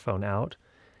microphone out,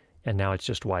 and now it's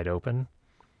just wide open.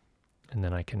 And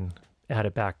then I can add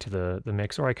it back to the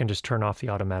mix, or I can just turn off the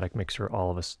automatic mixer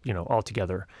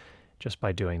altogether just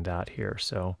by doing that here.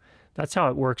 So that's how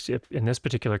it works in this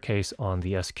particular case on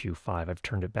the SQ5. I've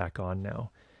turned it back on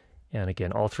now. And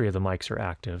again, all three of the mics are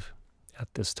active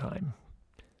at this time.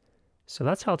 So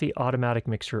that's how the automatic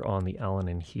mixer on the Allen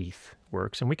and Heath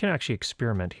works. And we can actually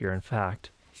experiment here. In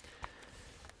fact,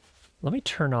 let me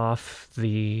turn off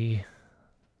the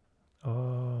I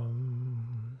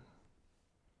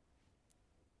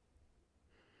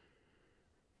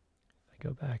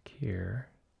go back here.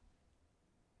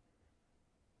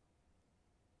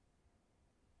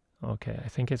 Okay, I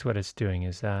think it's what it's doing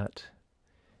is that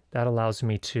allows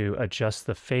me to adjust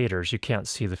the faders. You can't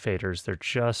see the faders. They're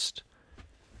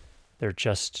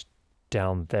just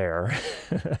down there.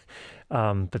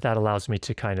 But that allows me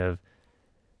to kind of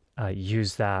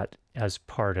use that as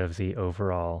part of the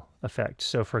overall effect.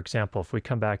 So for example, if we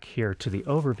come back here to the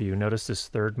overview, notice this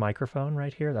third microphone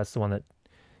right here. That's the one that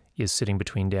is sitting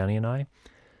between Danny and I.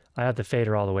 I have the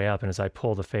fader all the way up, and as I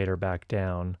pull the fader back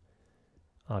down,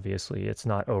 obviously it's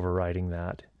not overriding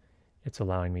that. It's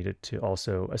allowing me to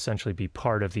also essentially be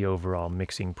part of the overall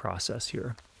mixing process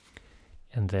here.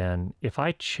 And then if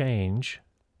I change,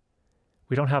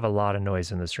 we don't have a lot of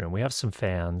noise in this room. We have some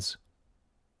fans.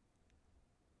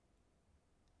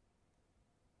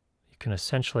 You can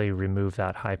essentially remove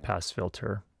that high pass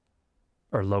filter,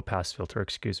 or low pass filter,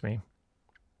 excuse me,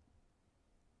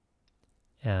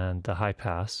 and the high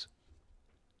pass.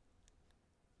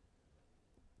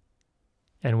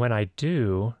 And when I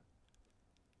do,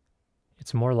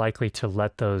 it's more likely to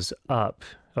let those up,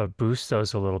 boost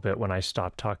those a little bit when I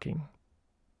stop talking,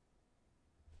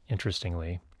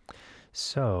 interestingly.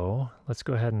 So let's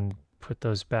go ahead and put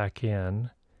those back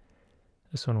in.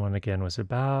 This one again was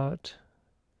about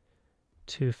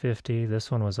 250. This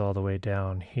one was all the way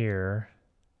down here,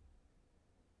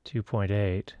 2.8.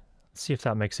 Let's see if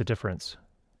that makes a difference.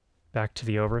 Back to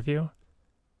the overview.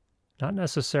 Not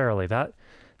necessarily.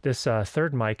 This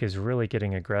third mic is really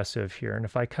getting aggressive here. And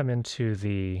if I come into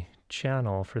the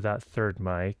channel for that third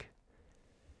mic,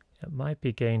 it might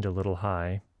be gained a little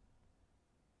high.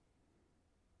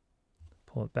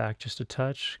 Pull it back just a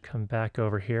touch, come back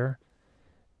over here.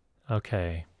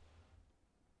 Okay.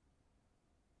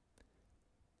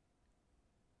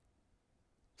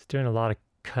 It's doing a lot of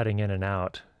cutting in and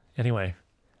out. Anyway,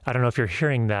 I don't know if you're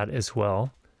hearing that as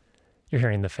well. You're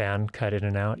hearing the fan cut in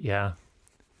and out? Yeah.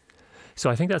 So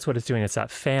I think that's what it's doing. It's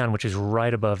that fan, which is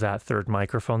right above that third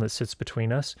microphone that sits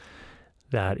between us,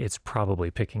 that it's probably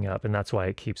picking up. And that's why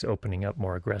it keeps opening up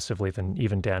more aggressively than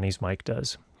even Danny's mic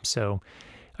does. So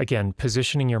again,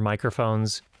 positioning your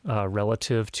microphones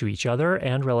relative to each other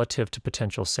and relative to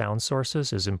potential sound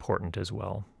sources is important as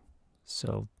well.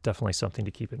 So definitely something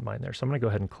to keep in mind there. So I'm going to go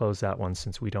ahead and close that one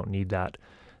since we don't need that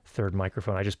third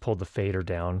microphone. I just pulled the fader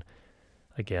down,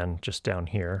 again, just down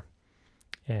here.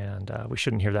 And we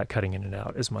shouldn't hear that cutting in and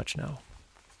out as much now.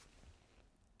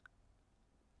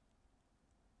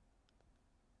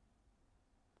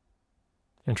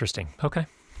 Interesting. Okay,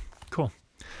 cool.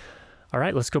 All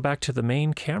right, let's go back to the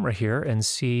main camera here and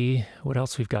see what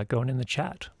else we've got going in the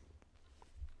chat.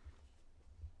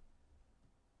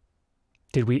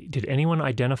 Did anyone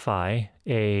identify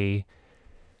an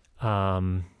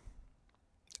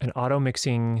auto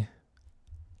mixing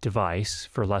device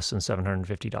for less than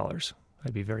 $750?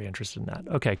 I'd be very interested in that.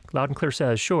 Okay, Loud and Clear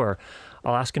says, sure.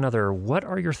 I'll ask another. What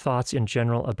are your thoughts in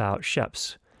general about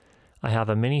Schoeps? I have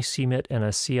a mini CMIT and a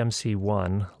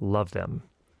CMC1. Love them.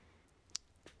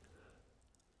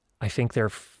 I think they're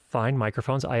fine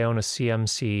microphones. I own a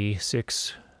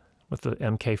CMC6 with the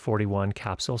MK41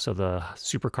 capsule, so the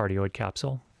supercardioid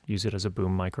capsule. Use it as a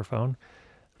boom microphone.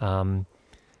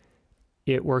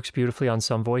 It works beautifully on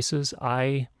some voices.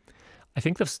 I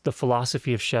think the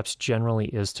philosophy of Schoeps generally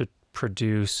is to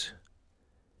produce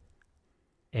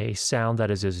a sound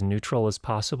that is as neutral as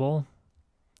possible.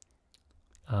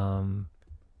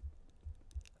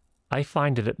 I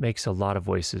find that it makes a lot of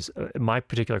voices. My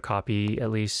particular copy, at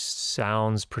least,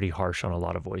 sounds pretty harsh on a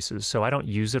lot of voices, so I don't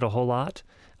use it a whole lot.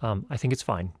 I think it's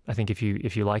fine. I think if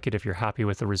you like it, if you're happy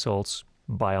with the results,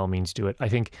 by all means do it. I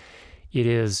think it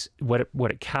is what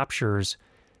it captures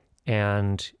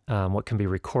and what can be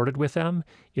recorded with them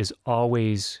is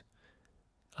always,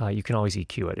 you can always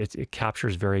EQ it. It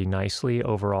captures very nicely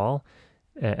overall.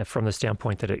 From the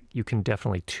standpoint that you can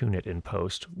definitely tune it in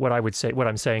post. What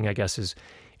I'm saying, I guess, is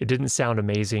it didn't sound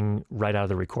amazing right out of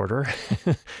the recorder.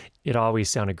 It always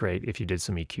sounded great if you did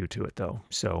some EQ to it, though.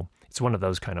 So it's one of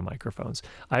those kind of microphones.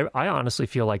 I honestly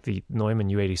feel like the Neumann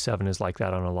U87 is like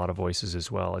that on a lot of voices as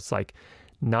well. It's like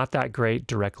not that great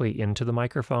directly into the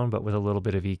microphone, but with a little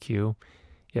bit of EQ,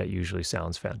 yeah, it usually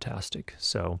sounds fantastic.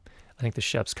 So I think the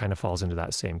Schoeps kind of falls into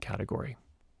that same category.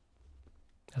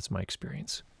 That's my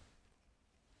experience.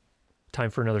 Time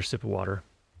for another sip of water.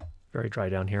 Very dry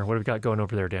down here. What have we got going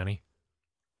over there, Danny?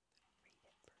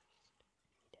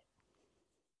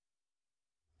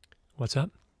 What's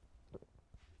up?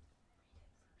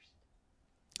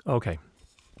 Okay.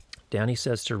 Danny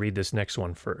says to read this next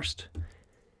one first.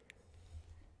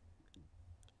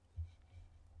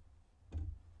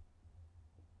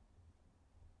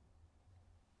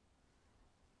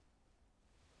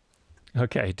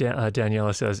 Okay,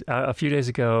 Daniela says, a few days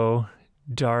ago,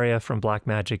 Daria from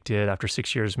Blackmagic did, after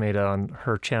 6 years, made on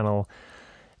her channel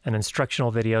an instructional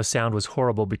video. Sound was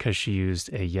horrible because she used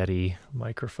a Yeti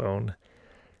microphone.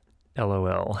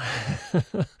 LOL.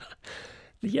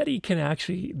 The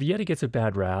Yeti gets a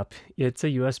bad rap. It's a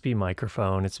USB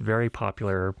microphone. It's very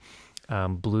popular.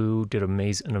 Blue did an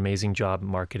amazing job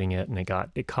marketing it, and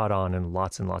it caught on, and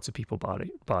lots of people bought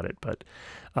it. But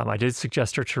I did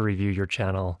suggest her to review your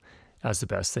channel as the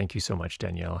best. Thank you so much,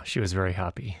 Danielle. She was very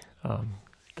happy.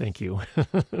 Thank you.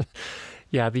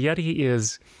 Yeah, the Yeti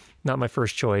is not my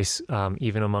first choice,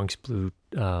 even amongst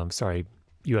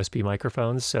USB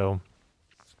microphones. So,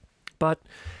 but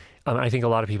I think a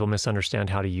lot of people misunderstand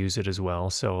how to use it as well.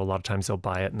 So a lot of times they'll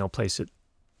buy it and they'll place it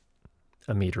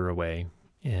a meter away,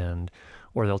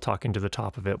 or they'll talk into the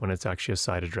top of it when it's actually a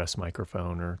side address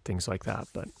microphone or things like that.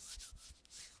 But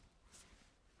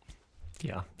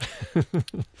yeah,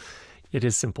 it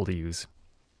is simple to use.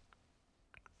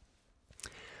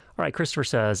 All right, Christopher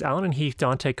says, Allen and Heath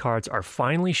Dante cards are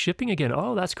finally shipping again.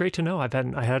 Oh, that's great to know. I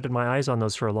had my eyes on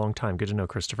those for a long time. Good to know,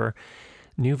 Christopher.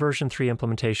 New version 3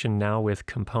 implementation now with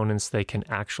components they can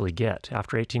actually get.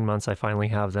 After 18 months, I finally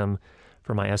have them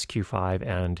for my SQ5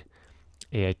 and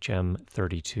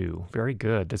AHM32. Very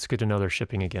good. That's good to know they're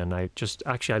shipping again. I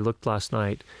looked last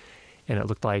night, and it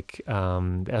looked like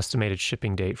the estimated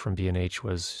shipping date from B&H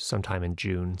was sometime in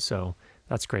June. So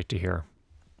that's great to hear.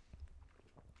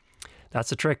 That's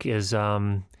the trick, is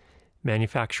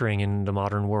manufacturing in the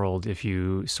modern world. If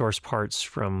you source parts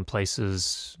from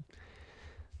places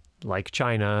like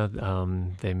China,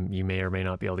 then you may or may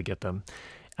not be able to get them.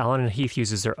 Allen and Heath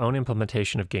uses their own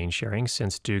implementation of gain sharing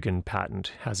since Dugan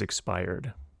patent has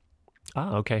expired.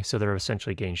 Ah, okay, so they're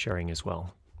essentially gain sharing as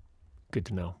well. Good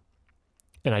to know.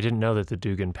 And I didn't know that the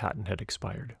Dugan patent had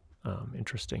expired.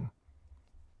 Interesting.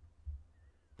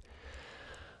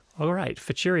 All right,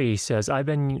 Fachiri says, I've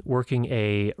been working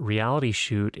a reality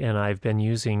shoot and I've been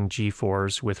using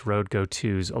G4s with RODECaster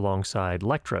 2s alongside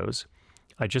Lectros.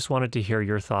 I just wanted to hear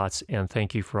your thoughts and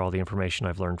thank you for all the information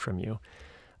I've learned from you.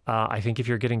 I think if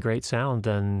you're getting great sound,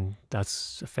 then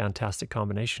that's a fantastic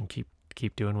combination.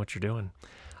 Keep doing what you're doing.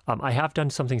 I have done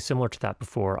something similar to that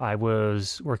before. I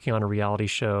was working on a reality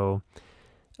show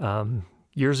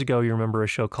years ago. You remember a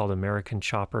show called American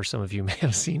Chopper? Some of you may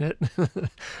have seen it.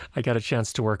 I got a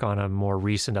chance to work on a more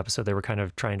recent episode. They were kind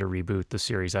of trying to reboot the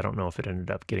series. I don't know if it ended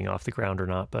up getting off the ground or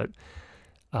not, but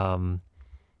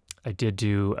I did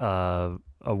do a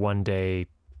one-day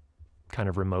kind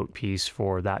of remote piece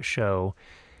for that show,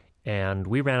 and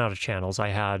we ran out of channels. I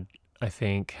had, I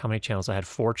think, how many channels? I had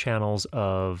 4 channels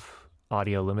of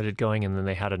audio limited going, and then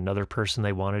they had another person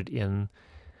they wanted in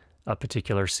a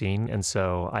particular scene, and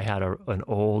so I had an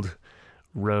old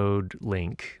Rode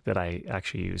link that I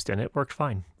actually used, and it worked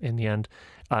fine in the end.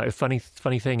 Funny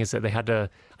thing is that I had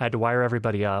to wire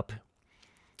everybody up,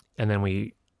 and then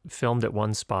we filmed at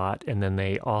one spot, and then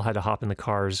they all had to hop in the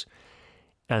cars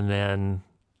and then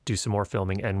do some more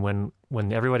filming. And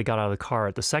when everybody got out of the car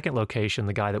at the second location,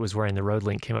 the guy that was wearing the Rode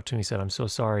link came up to me and said, "I'm so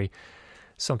sorry,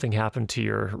 something happened to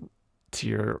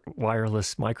your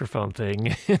wireless microphone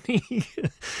thing."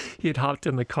 he had hopped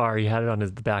in the car, he had it on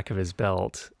the back of his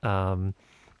belt, and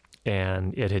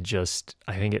it had just,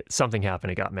 I think something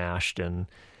happened, it got mashed, and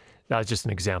that's just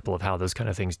an example of how those kind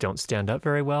of things don't stand up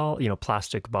very well. You know,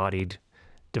 plastic-bodied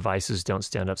devices don't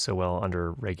stand up so well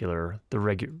under regular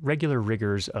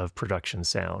rigors of production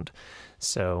sound.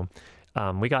 So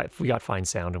we got fine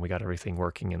sound, and we got everything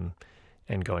working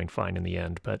and going fine in the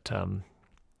end. But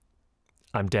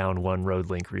I'm down one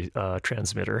RODELink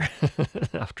transmitter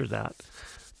after that.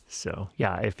 So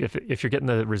yeah, if you're getting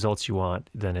the results you want,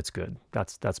 then it's good.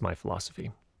 That's my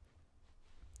philosophy.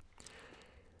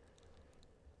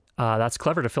 That's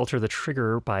clever to filter the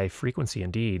trigger by frequency,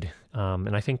 indeed.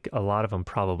 And I think a lot of them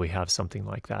probably have something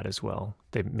like that as well.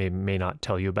 They may not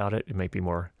tell you about it. It might be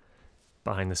more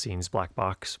behind the scenes black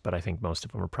box, but I think most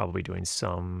of them are probably doing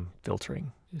some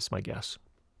filtering, is my guess.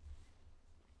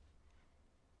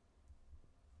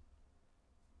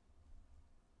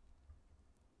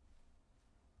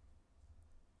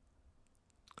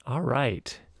 All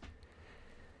right.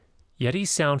 Yetis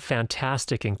sound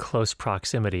fantastic in close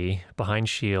proximity, behind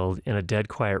shield, in a dead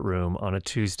quiet room on a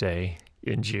Tuesday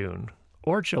in June.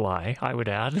 Or July, I would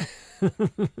add.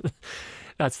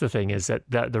 That's the thing, is that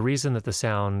the reason that the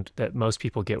sound that most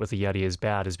people get with the Yeti is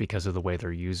bad is because of the way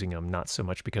they're using them, not so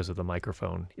much because of the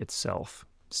microphone itself.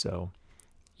 So,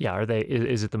 yeah,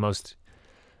 is it the most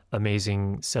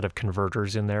amazing set of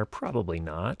converters in there? Probably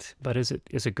not. But is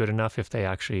it good enough if they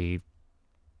actually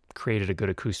created a good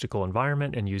acoustical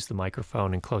environment and used the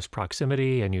microphone in close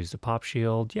proximity and used the pop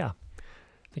shield? Yeah,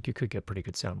 I think you could get pretty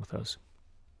good sound with those.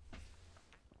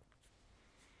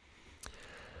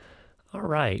 All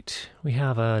right, we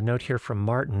have a note here from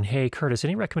Martin. Hey, Curtis,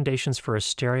 any recommendations for a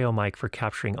stereo mic for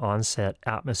capturing on-set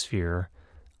atmosphere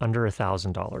under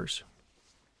 $1,000?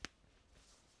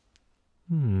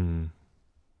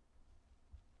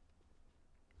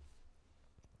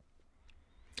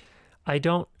 I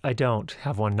don't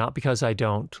have one, not because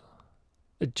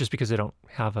just because I don't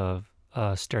have a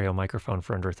stereo microphone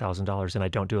for under $1,000, and I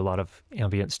don't do a lot of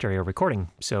ambient stereo recording.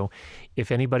 So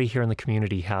if anybody here in the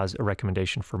community has a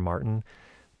recommendation for Martin,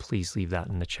 please leave that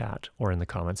in the chat or in the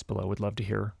comments below. Would love to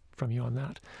hear from you on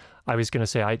that. I was going to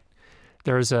say, I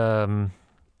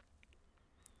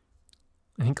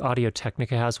think Audio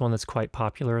Technica has one that's quite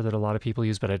popular that a lot of people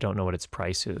use, but I don't know what its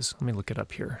price is. Let me look it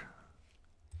up here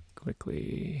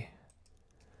quickly.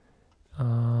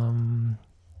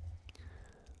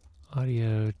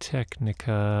 Audio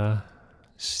Technica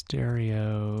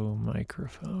stereo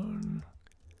microphone.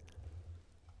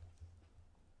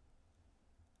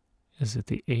 Is it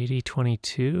the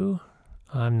 8022?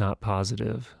 I'm not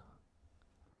positive.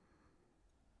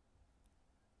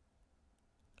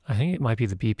 I think it might be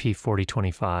the BP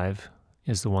 4025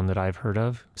 is the one that I've heard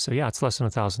of. So yeah, it's less than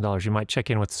 $1,000. You might check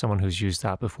in with someone who's used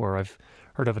that before. I've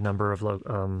heard of a number of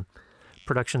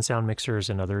production sound mixers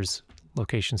and others,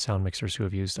 location sound mixers who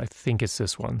have used, I think it's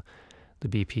this one, the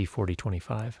BP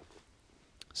 4025.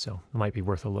 So it might be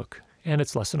worth a look. And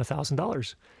it's less than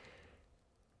 $1,000.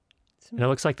 And it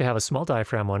looks like they have a small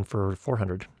diaphragm one for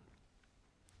 $400.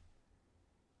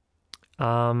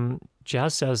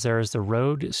 Jazz says there's the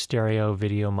Rode Stereo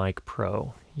Video Mic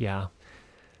Pro. Yeah.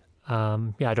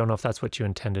 Yeah, I don't know if that's what you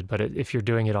intended, but if you're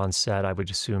doing it on set, I would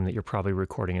assume that you're probably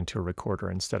recording into a recorder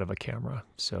instead of a camera.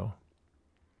 So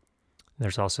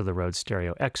there's also the Rode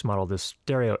Stereo X model. This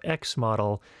Stereo X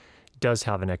model does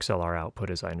have an XLR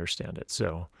output, as I understand it.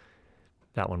 So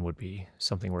that one would be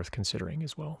something worth considering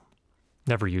as well.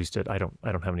 Never used it. I don't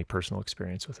have any personal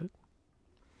experience with it.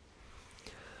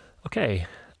 Okay,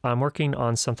 I'm working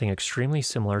on something extremely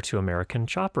similar to American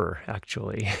Chopper,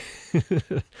 actually.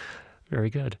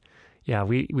 Very good. Yeah,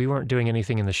 we weren't doing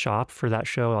anything in the shop for that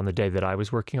show on the day that I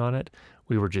was working on it.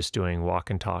 We were just doing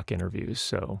walk and talk interviews.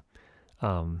 So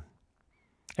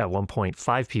at one point,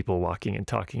 5 people walking and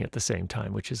talking at the same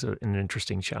time, which is an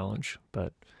interesting challenge.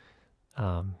 But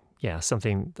yeah,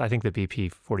 something, I think the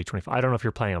BP 4025, I don't know if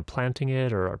you're planning on planting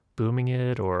it or booming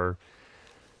it or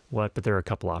what, but there are a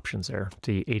couple options there.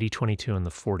 The 8022 and the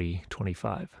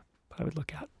 4025 I would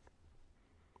look at.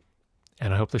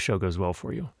 And I hope the show goes well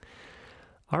for you.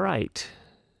 All right,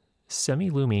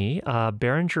 Semi-Lumi,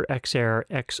 Behringer XR,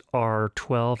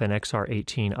 XR12 and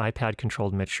XR18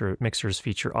 iPad-controlled mixers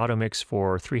feature automix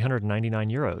for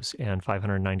 €399 and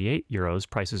 €598,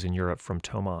 prices in Europe from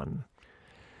Thomann.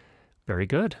 Very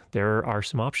good. There are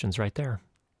some options right there.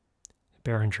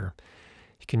 Behringer.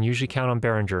 You can usually count on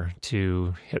Behringer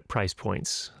to hit price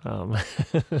points.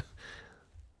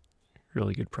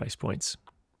 Really good price points.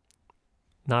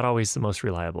 Not always the most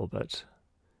reliable, but...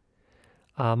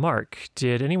 Mark,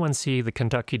 did anyone see the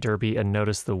Kentucky Derby and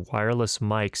notice the wireless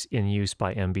mics in use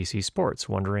by NBC Sports?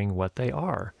 Wondering what they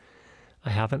are.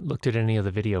 I haven't looked at any of the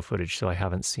video footage, so I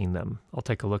haven't seen them. I'll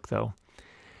take a look, though.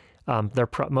 They're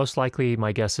most likely,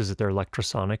 my guess is that they're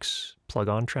Lectrosonics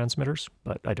plug-on transmitters,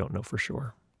 but I don't know for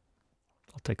sure.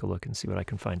 I'll take a look and see what I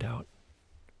can find out.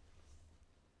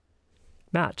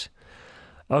 Matt,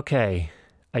 okay,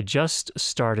 I just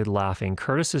started laughing.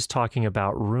 Curtis is talking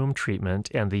about room treatment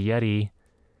and the Yeti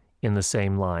in the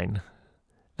same line.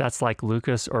 That's like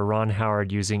Lucas or Ron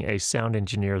Howard using a sound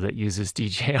engineer that uses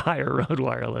DJI or Rode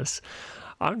Wireless.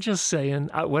 I'm just saying,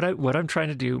 what I'm trying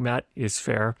to do, Matt, is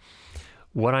fair.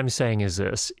 What I'm saying is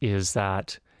this, is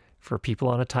that for people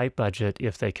on a tight budget,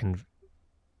 if they can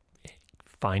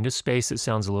find a space that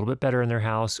sounds a little bit better in their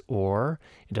house, or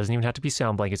it doesn't even have to be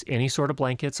sound blankets, any sort of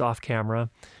blankets off camera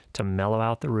to mellow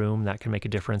out the room, that can make a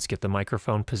difference. Get the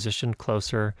microphone positioned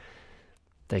closer.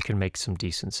 They can make some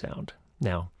decent sound.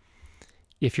 Now,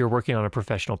 if you're working on a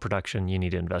professional production, you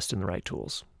need to invest in the right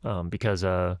tools, because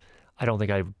I don't think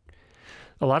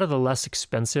a lot of the less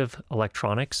expensive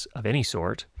electronics of any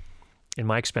sort, in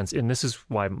my expense, and this is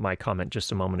why my comment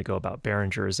just a moment ago about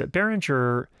Behringer, is that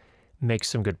Behringer makes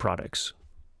some good products,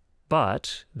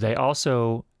 but they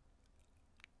also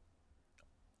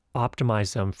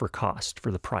optimize them for cost,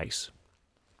 for the price.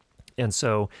 And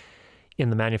so in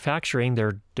the manufacturing,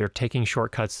 they're taking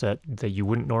shortcuts that you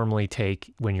wouldn't normally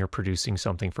take when you're producing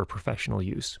something for professional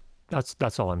use.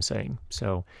 That's all I'm saying.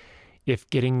 So if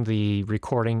getting the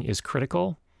recording is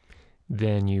critical,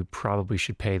 then you probably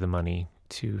should pay the money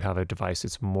to have a device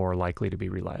that's more likely to be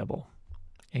reliable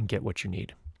and get what you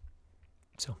need.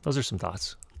 So those are some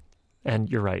thoughts. And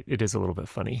you're right, it is a little bit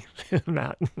funny,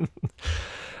 Matt.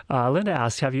 Linda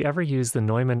asked, have you ever used the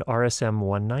Neumann RSM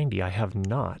 190? I have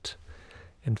not.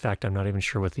 In fact, I'm not even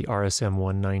sure what the RSM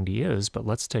 190 is, but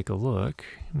let's take a look.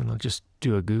 And I'll just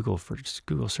do a Google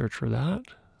search for that,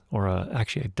 or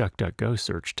actually a DuckDuckGo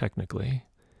search technically.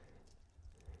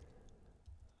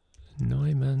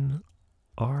 Neumann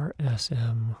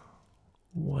RSM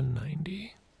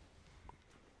 190.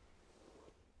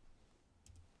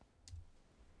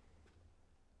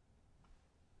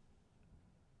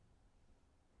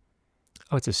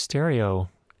 Oh, it's a stereo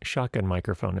shotgun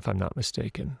microphone, if I'm not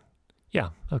mistaken. Yeah,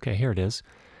 okay, here it is.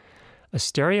 A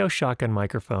stereo shotgun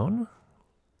microphone.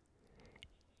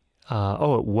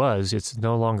 Oh, it was. It's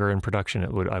no longer in production,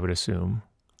 I would assume.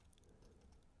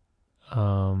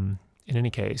 In any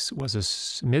case, was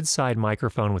a mid-side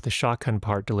microphone with the shotgun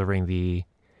part delivering the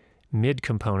mid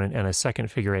component and a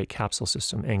second figure 8 capsule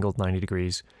system angled 90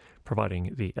 degrees,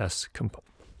 providing the S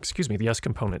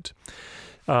component.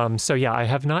 So yeah, I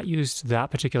have not used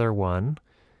that particular one.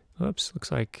 Oops,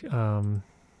 looks like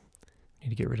need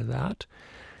to get rid of that.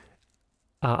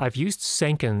 I've used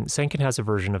Senken. Senken has a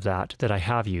version of that I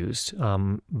have used.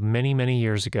 Many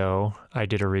years ago, I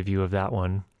did a review of that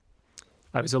one.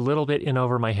 I was a little bit in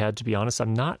over my head, to be honest.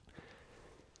 I'm not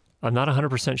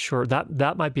 100% sure.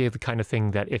 That might be the kind of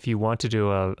thing that if you want to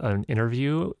do an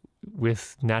interview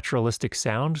with naturalistic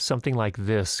sound, something like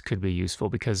this could be useful,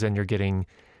 because then you're getting,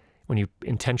 when you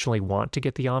intentionally want to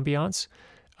get the ambiance,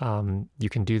 you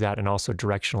can do that and also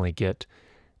directionally get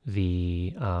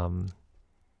the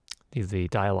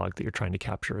dialogue that you're trying to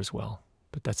capture as well.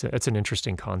 But it's an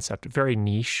interesting concept. Very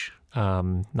niche.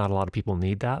 Not a lot of people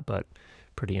need that, but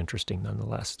pretty interesting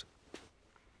nonetheless.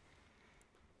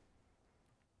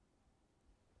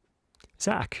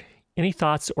 Zach, any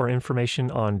thoughts or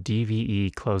information on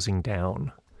DVE closing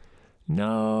down?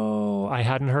 No, I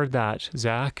hadn't heard that,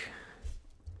 Zach.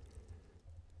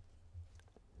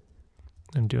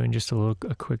 I'm doing just a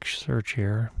quick search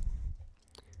here.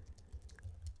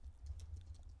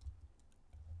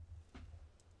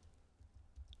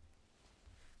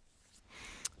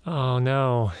 Oh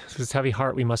no, with heavy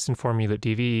heart, we must inform you that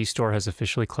DVEStore has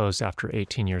officially closed after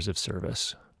 18 years of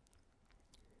service.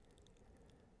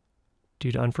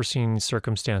 Due to unforeseen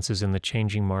circumstances in the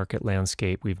changing market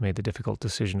landscape, we've made the difficult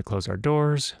decision to close our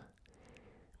doors.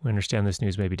 We understand this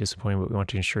news may be disappointing, but we want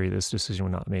to ensure you this decision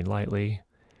was not made lightly.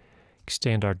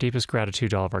 Extend our deepest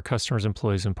gratitude to all of our customers,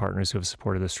 employees, and partners who have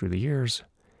supported us through the years.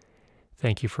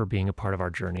 Thank you for being a part of our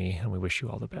journey, and we wish you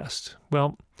all the best.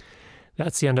 Well,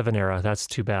 that's the end of an era. That's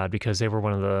too bad, because they were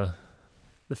one of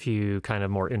the few kind of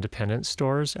more independent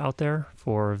stores out there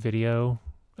for video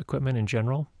equipment in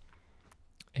general.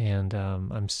 And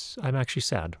I'm actually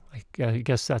sad. I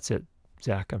guess that's it,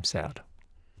 Zach. I'm sad.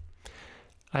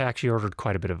 I actually ordered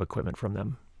quite a bit of equipment from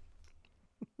them.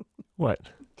 What?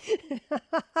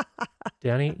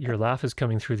 Danny, your laugh is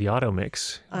coming through the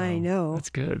automix. I know. That's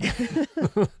good.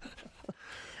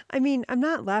 I mean, I'm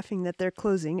not laughing that they're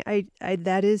closing.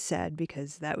 That is sad,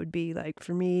 because that would be like,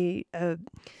 for me, a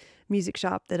music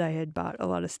shop that I had bought a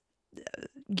lot of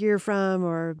gear from,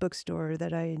 or a bookstore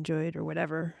that I enjoyed, or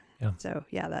whatever. Yeah. So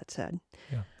yeah, that's sad.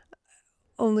 Yeah.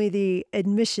 only the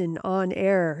admission on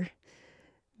air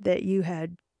that you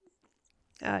had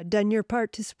done your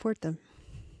part to support them.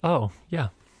 Oh, yeah.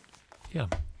 Yeah.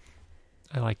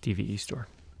 I like DVEStore.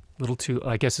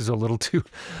 I guess is a little too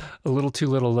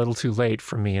late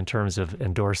for me in terms of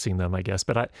endorsing them, I guess.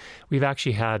 But we've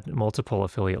actually had multiple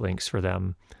affiliate links for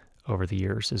them over the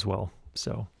years as well.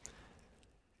 So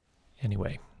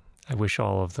anyway, I wish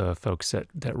all of the folks that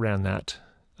ran that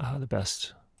the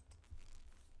best.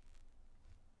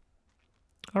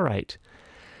 All right.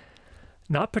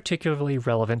 Not particularly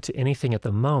relevant to anything at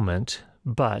the moment,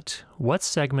 but what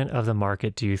segment of the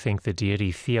market do you think the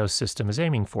DEITY THEOS system is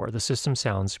aiming for? The system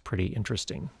sounds pretty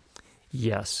interesting.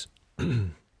 Yes.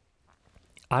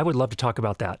 I would love to talk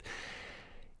about that.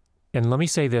 And let me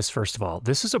say this first of all.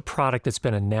 This is a product that's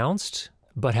been announced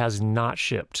but has not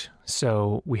shipped.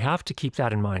 So we have to keep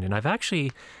that in mind. And I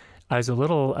was a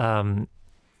little, I'm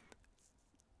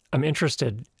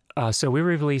interested. So we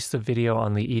released the video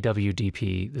on the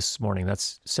EWDP this morning.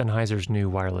 That's Sennheiser's new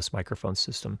wireless microphone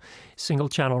system. Single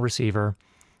channel receiver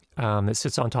that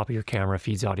sits on top of your camera,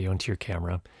 feeds audio into your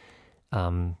camera.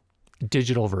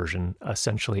 Digital version,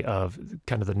 essentially, of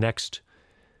kind of the next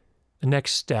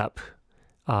step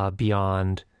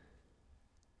beyond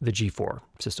the G4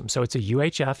 system. So it's a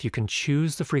UHF. You can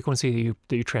choose the frequency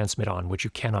that you transmit on, which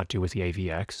you cannot do with the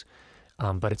AVX,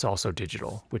 but it's also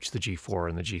digital, which the G4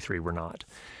 and the G3 were not.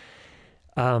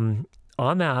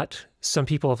 On that, some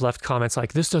people have left comments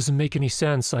like, this doesn't make any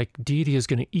sense, like DEITY is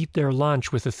going to eat their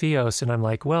lunch with the Theos. And I'm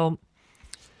like, well,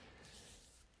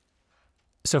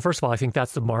 so first of all, I think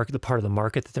that's the part of the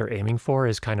market that they're aiming for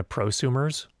is kind of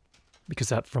prosumers, because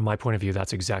that, from my point of view,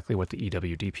 that's exactly what the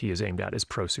EWDP is aimed at, is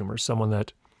prosumers, someone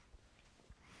that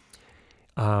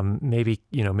maybe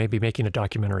making a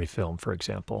documentary film, for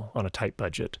example, on a tight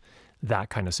budget, that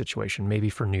kind of situation, maybe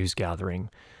for news gathering.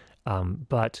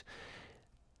 But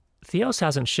Theos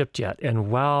hasn't shipped yet,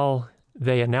 and while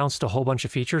they announced a whole bunch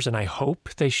of features, and I hope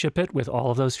they ship it with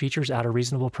all of those features at a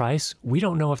reasonable price, we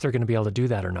don't know if they're going to be able to do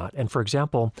that or not. And for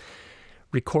example,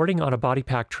 recording on a body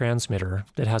pack transmitter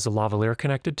that has a lavalier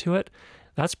connected to it,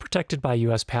 that's protected by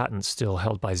US patents still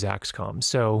held by Zaxcom.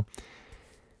 So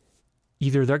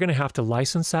either they're going to have to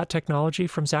license that technology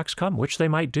from Zaxcom, which they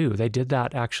might do. They did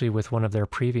that actually with one of their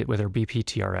with their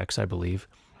BPTRX, I believe.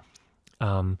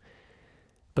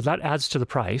 But that adds to the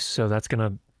price, so that's going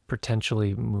to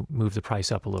potentially move the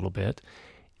price up a little bit.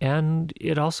 And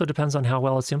it also depends on how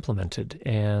well it's implemented.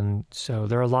 And so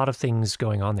there are a lot of things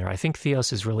going on there. I think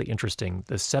Theos is really interesting.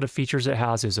 The set of features it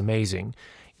has is amazing.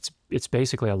 It's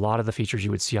basically a lot of the features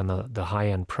you would see on the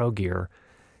high-end Pro gear,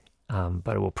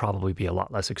 but it will probably be a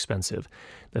lot less expensive.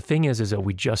 The thing is that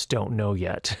we just don't know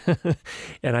yet.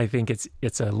 And I think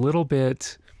it's a little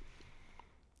bit...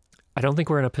 I don't think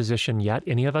we're in a position yet,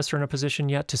 any of us are in a position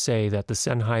yet, to say that the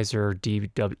Sennheiser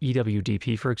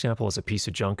EWDP, for example, is a piece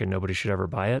of junk and nobody should ever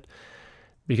buy it.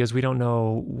 Because we don't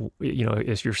know,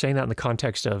 if you're saying that in the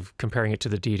context of comparing it to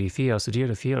the DEITY THEOS, the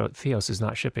DEITY THEOS is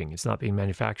not shipping. It's not being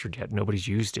manufactured yet. Nobody's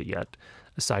used it yet,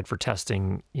 aside for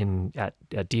testing at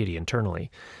DEITY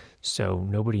internally. So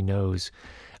nobody knows.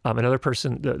 Another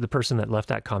person, the person that left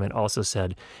that comment also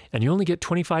said, and you only get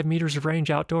 25 meters of range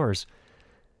outdoors.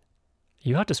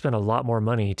 You have to spend a lot more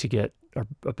money to get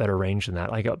a better range than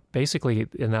that. Like basically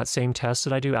in that same test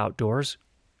that I do outdoors,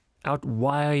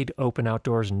 wide open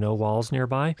outdoors, no walls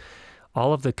nearby,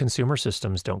 all of the consumer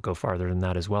systems don't go farther than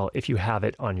that as well. If you have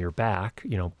it on your back,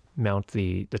 mount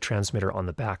the transmitter on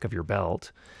the back of your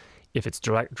belt. If it's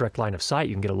direct line of sight,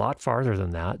 you can get a lot farther than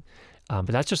that. But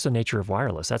that's just the nature of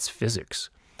wireless. That's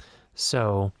physics.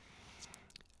 So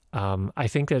I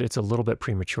think that it's a little bit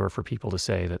premature for people to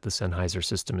say that the Sennheiser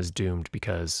system is doomed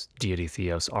because DEITY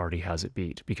THEOS already has it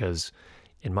beat. Because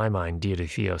in my mind, DEITY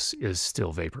THEOS is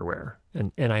still vaporware.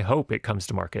 And I hope it comes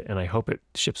to market, and I hope it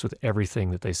ships with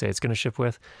everything that they say it's going to ship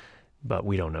with, but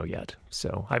we don't know yet.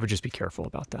 So I would just be careful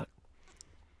about that.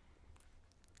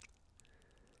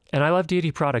 And I love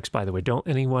DEITY products, by the way. Don't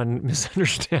anyone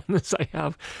misunderstand this. I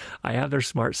have their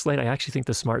Smart Slate. I actually think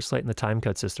the Smart Slate and the Time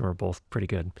Cut system are both pretty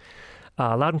good.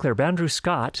 Loud and clear. Andrew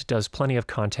Scott does plenty of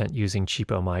content using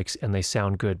cheapo mics, and they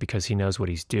sound good because he knows what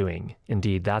he's doing.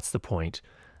 Indeed, that's the point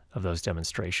of those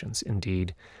demonstrations.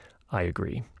 Indeed, I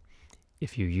agree.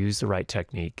 If you use the right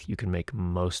technique, you can make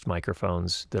most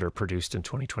microphones that are produced in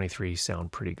 2023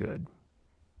 sound pretty good.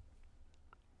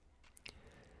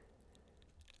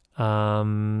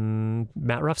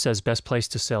 Matt Ruff says, best place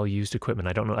to sell used equipment.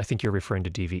 I don't know. I think you're referring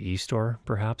to DVEStore,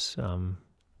 perhaps. But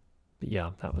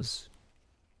yeah, that was...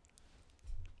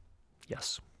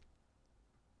 Yes.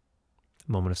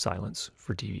 Moment of silence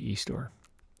for DVEStore.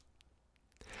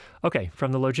 Okay,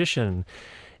 from the Logician.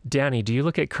 Danny, do you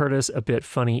look at Curtis a bit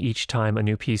funny each time a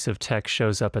new piece of tech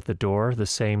shows up at the door? The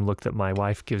same look that my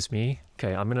wife gives me?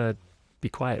 Okay, I'm going to be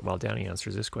quiet while Danny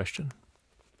answers this question.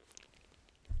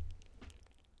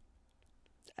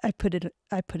 I put it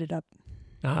up.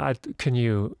 Can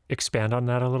you expand on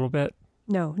that a little bit?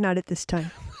 No, not at this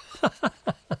time.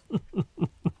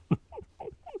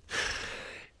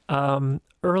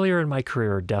 Earlier in my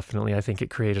career, definitely, I think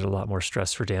it created a lot more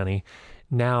stress for Danny.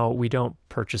 Now, we don't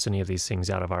purchase any of these things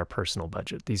out of our personal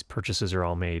budget. These purchases are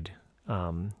all made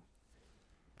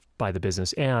by the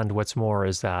business. And what's more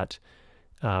is that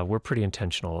we're pretty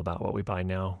intentional about what we buy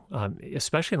now,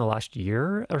 especially in the last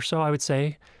year or so, I would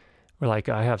say. We're like,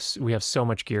 we have so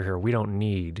much gear here.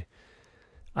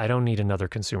 I don't need another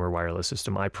consumer wireless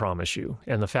system, I promise you.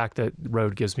 And the fact that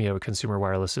Rode gives me a consumer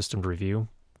wireless system to review,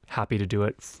 happy to do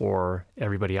it for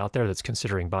everybody out there that's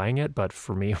considering buying it. But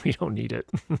for me, we don't need it.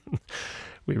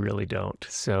 We really don't.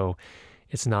 So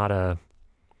it's not a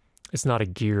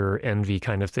gear envy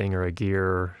kind of thing or a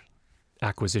gear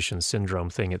acquisition syndrome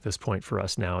thing at this point for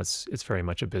us now. It's very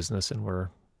much a business, and we're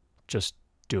just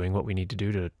doing what we need to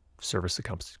do to service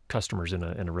the customers in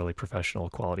a really professional,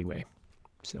 quality way.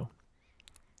 So,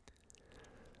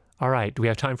 all right, do we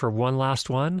have time for one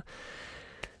last one?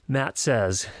 Matt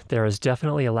says, there is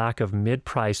definitely a lack of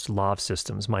mid-priced lav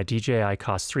systems. My DJI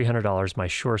costs $300. My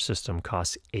Shure system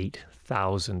costs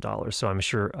 $8,000. So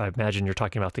I imagine you're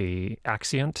talking about the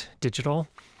Axient Digital.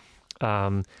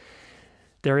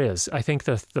 There is. I think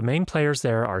the main players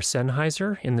there are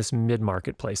Sennheiser in this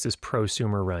mid-marketplace, this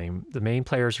prosumer realm. The main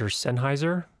players are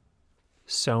Sennheiser,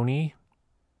 Sony,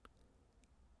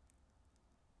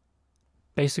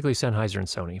 basically Sennheiser and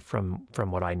Sony from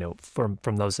what I know,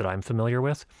 from those that I'm familiar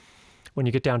with. When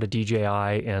you get down to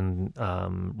DJI and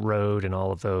Rode and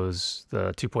all of those,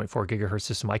 the 2.4 gigahertz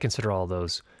system, I consider all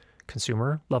those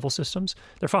consumer level systems.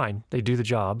 They're fine. They do the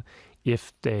job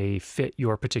if they fit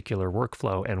your particular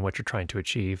workflow and what you're trying to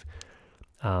achieve.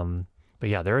 But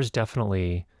yeah, there is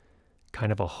definitely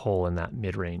kind of a hole in that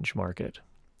mid-range market.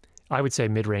 I would say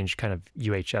mid-range kind of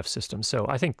UHF system. So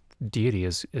I think DEITY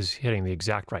is hitting the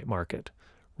exact right market,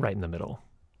 right in the middle.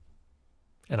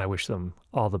 And I wish them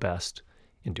all the best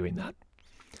in doing that.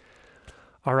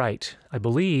 All right, I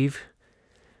believe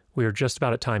we are just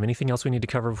about at time. Anything else we need to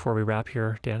cover before we wrap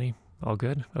here, Danny? All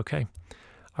good? Okay.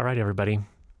 All right, everybody.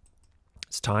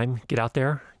 It's time. Get out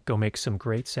there, go make some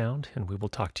great sound, and we will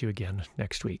talk to you again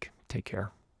next week. Take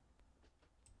care.